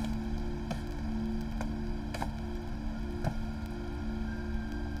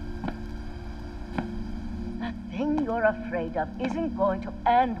 That thing you're afraid of isn't going to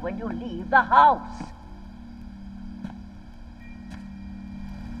end when you leave the house.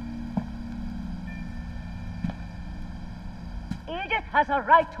 Edith has a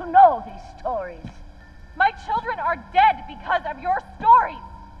right to know these stories. My children are dead because of your stories.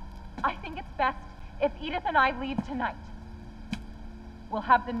 I think it's best if Edith and I leave tonight. We'll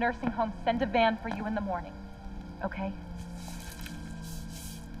have the nursing home send a van for you in the morning, okay?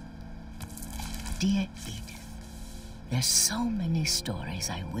 Dear Edith, there's so many stories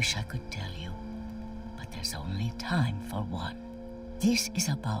I wish I could tell you, but there's only time for one. This is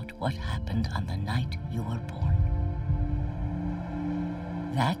about what happened on the night you were born.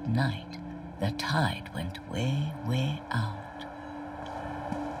 That night, the tide went way, way out.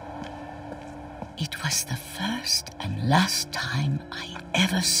 It was the first and last time I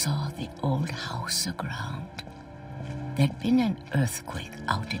ever saw the old house aground. There'd been an earthquake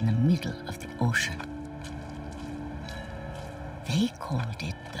out in the middle of the ocean. They called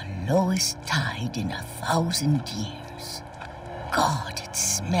it the lowest tide in 1,000 years. God, it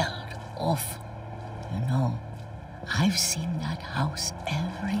smelled awful. You know, I've seen that house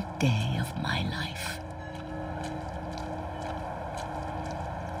every day of my life.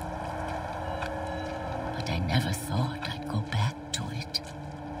 But I never thought I'd go back to it.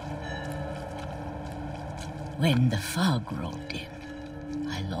 When the fog rolled in,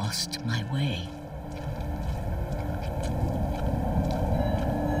 I lost my way.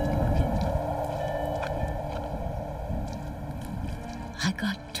 I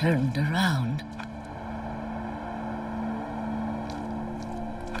got turned around.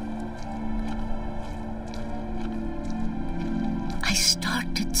 I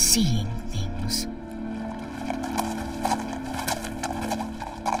started seeing things.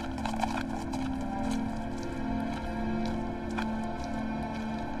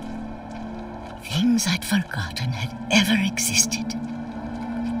 Things I'd forgotten had ever existed.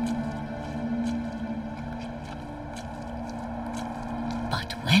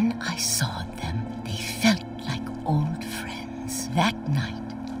 But when I saw them, they felt like old friends. That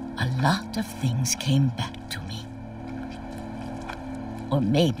night, a lot of things came back to me. Or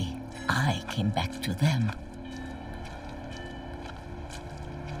maybe I came back to them.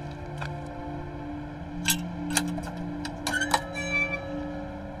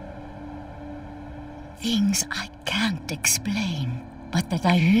 Things I can't explain, but that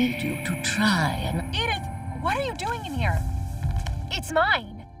I need you to try and... Edith, what are you doing in here? It's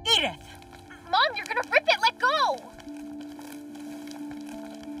mine. Edith! Mom, you're gonna rip it! Let go!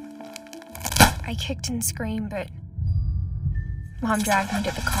 I kicked and screamed, but Mom dragged me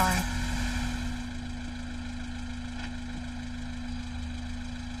to the car.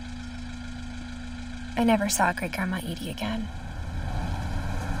 I never saw Great-Grandma Edie again.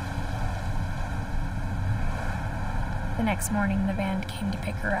 The next morning, the van came to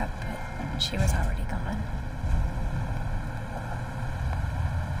pick her up, but she was already gone.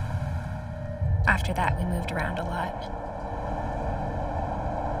 After that, we moved around a lot.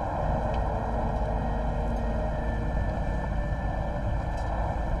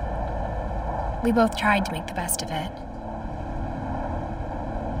 We both tried to make the best of it.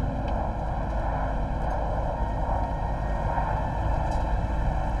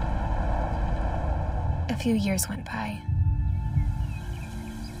 A few years went by.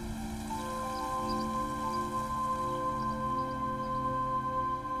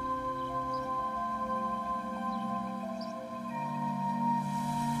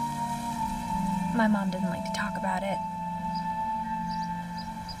 My mom didn't like to talk about it,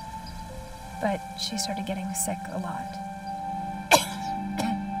 but she started getting sick a lot.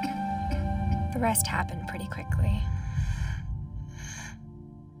 The rest happened pretty quickly.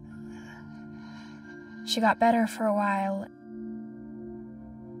 She got better for a while,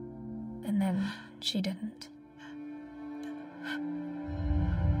 and then she didn't.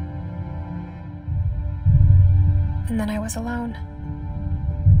 and then I was alone.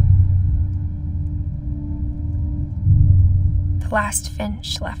 The last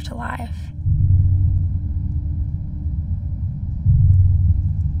Finch left alive.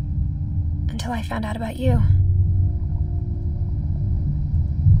 Until I found out about you.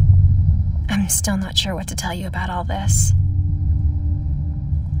 I'm still not sure what to tell you about all this.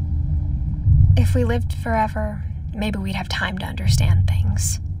 If we lived forever, maybe we'd have time to understand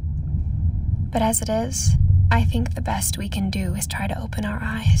things. But as it is, I think the best we can do is try to open our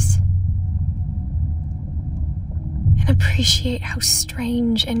eyes. And appreciate how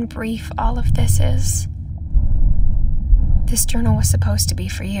strange and brief all of this is. This journal was supposed to be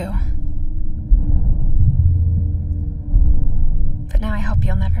for you. But now I hope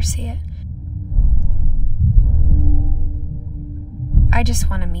you'll never see it. I just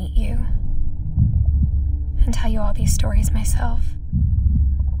want to meet you and tell you all these stories myself.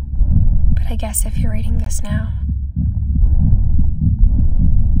 But I guess if you're reading this now,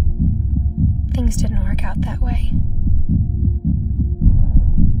 things didn't work out that way.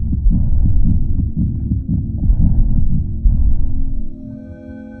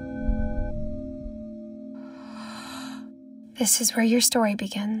 This is where your story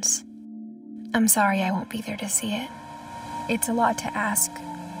begins. I'm sorry I won't be there to see it. It's a lot to ask,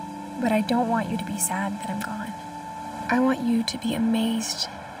 but I don't want you to be sad that I'm gone. I want you to be amazed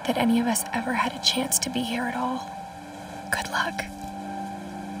that any of us ever had a chance to be here at all. Good luck.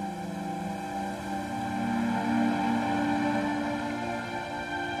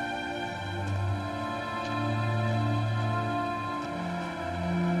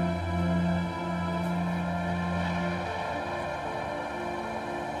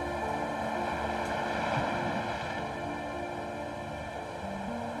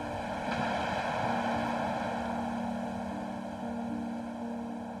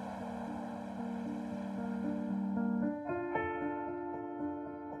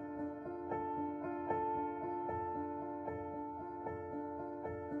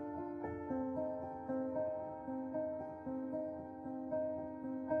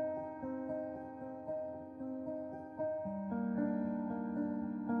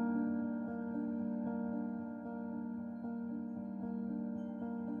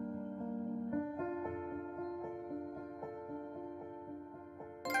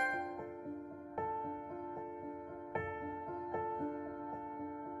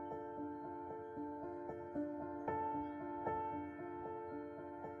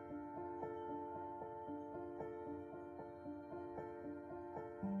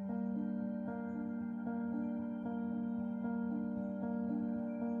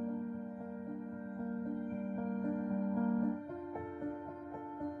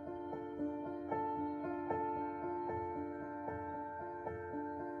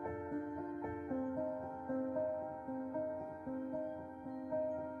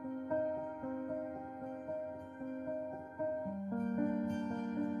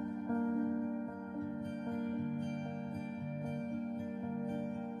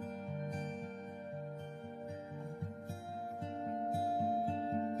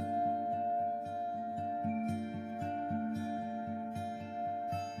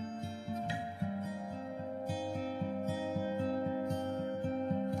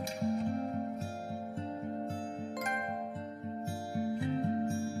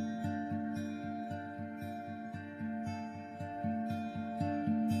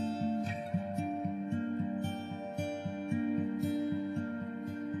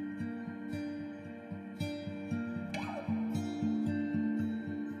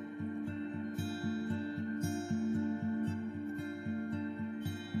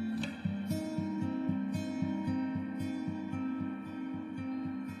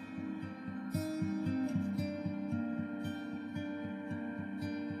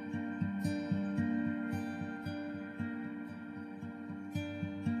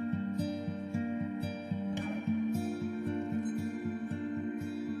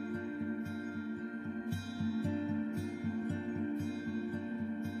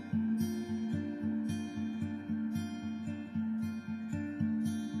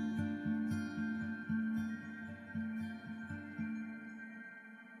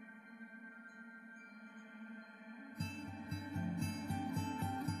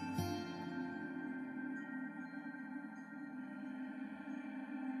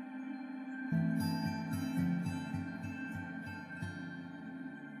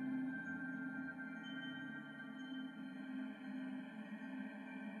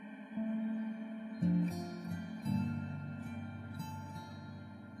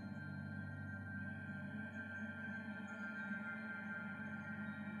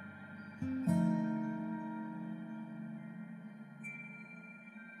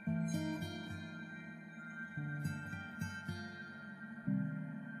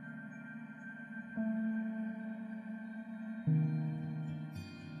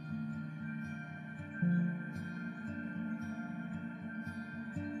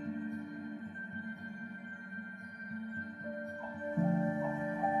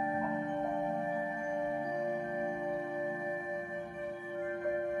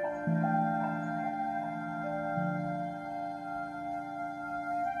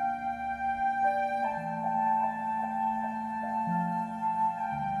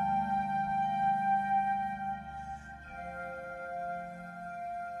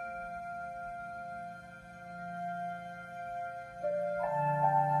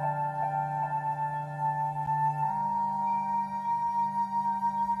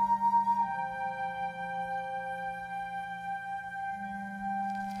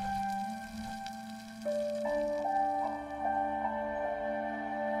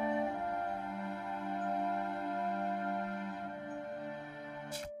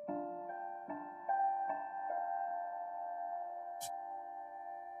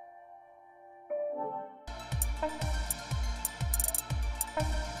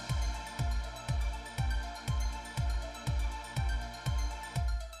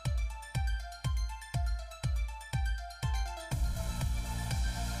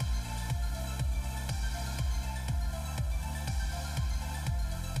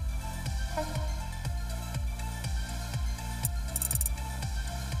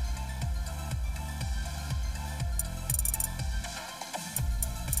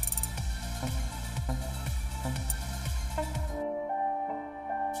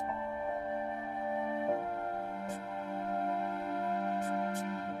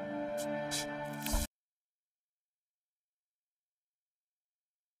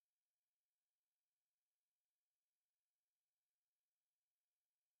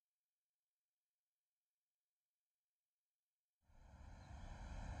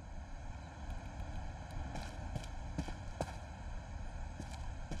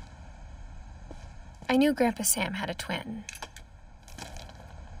 I knew Grandpa Sam had a twin,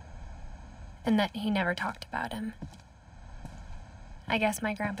 and that he never talked about him. I guess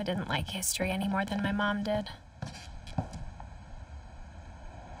my grandpa didn't like history any more than my mom did.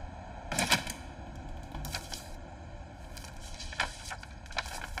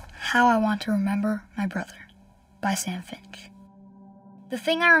 How I Want to Remember My Brother by Sam Finch. The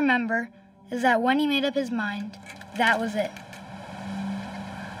thing I remember is that when he made up his mind, that was it.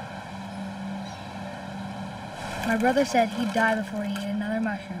 My brother said he'd die before he ate another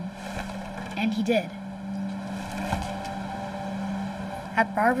mushroom, and he did.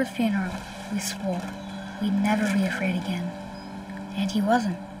 At Barbara's funeral, we swore we'd never be afraid again, and he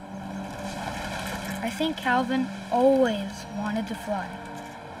wasn't. I think Calvin always wanted to fly.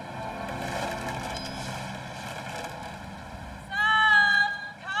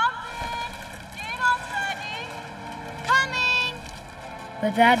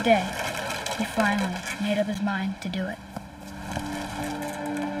 But that day, he finally made up his mind to do it.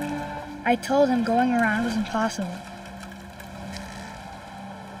 I told him going around was impossible.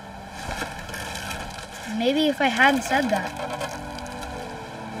 Maybe if I hadn't said that.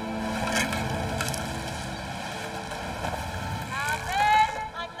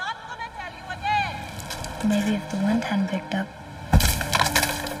 I'm not gonna tell you again. Maybe if the wind hadn't picked up.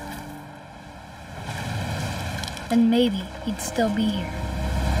 Then maybe he'd still be here.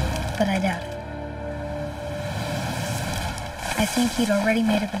 But I doubt it. I think he'd already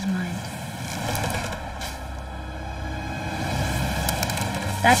made up his mind.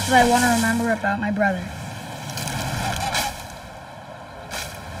 That's what I want to remember about my brother.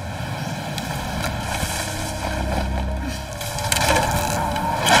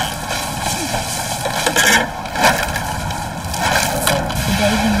 The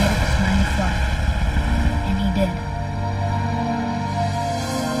day he made up his mind to fly. And he did.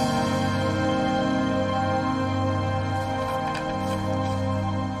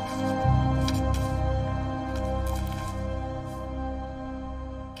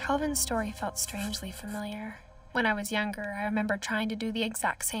 Calvin's story felt strangely familiar. When I was younger, I remember trying to do the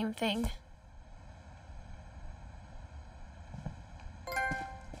exact same thing.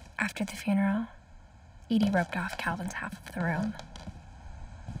 After the funeral, Edie roped off Calvin's half of the room.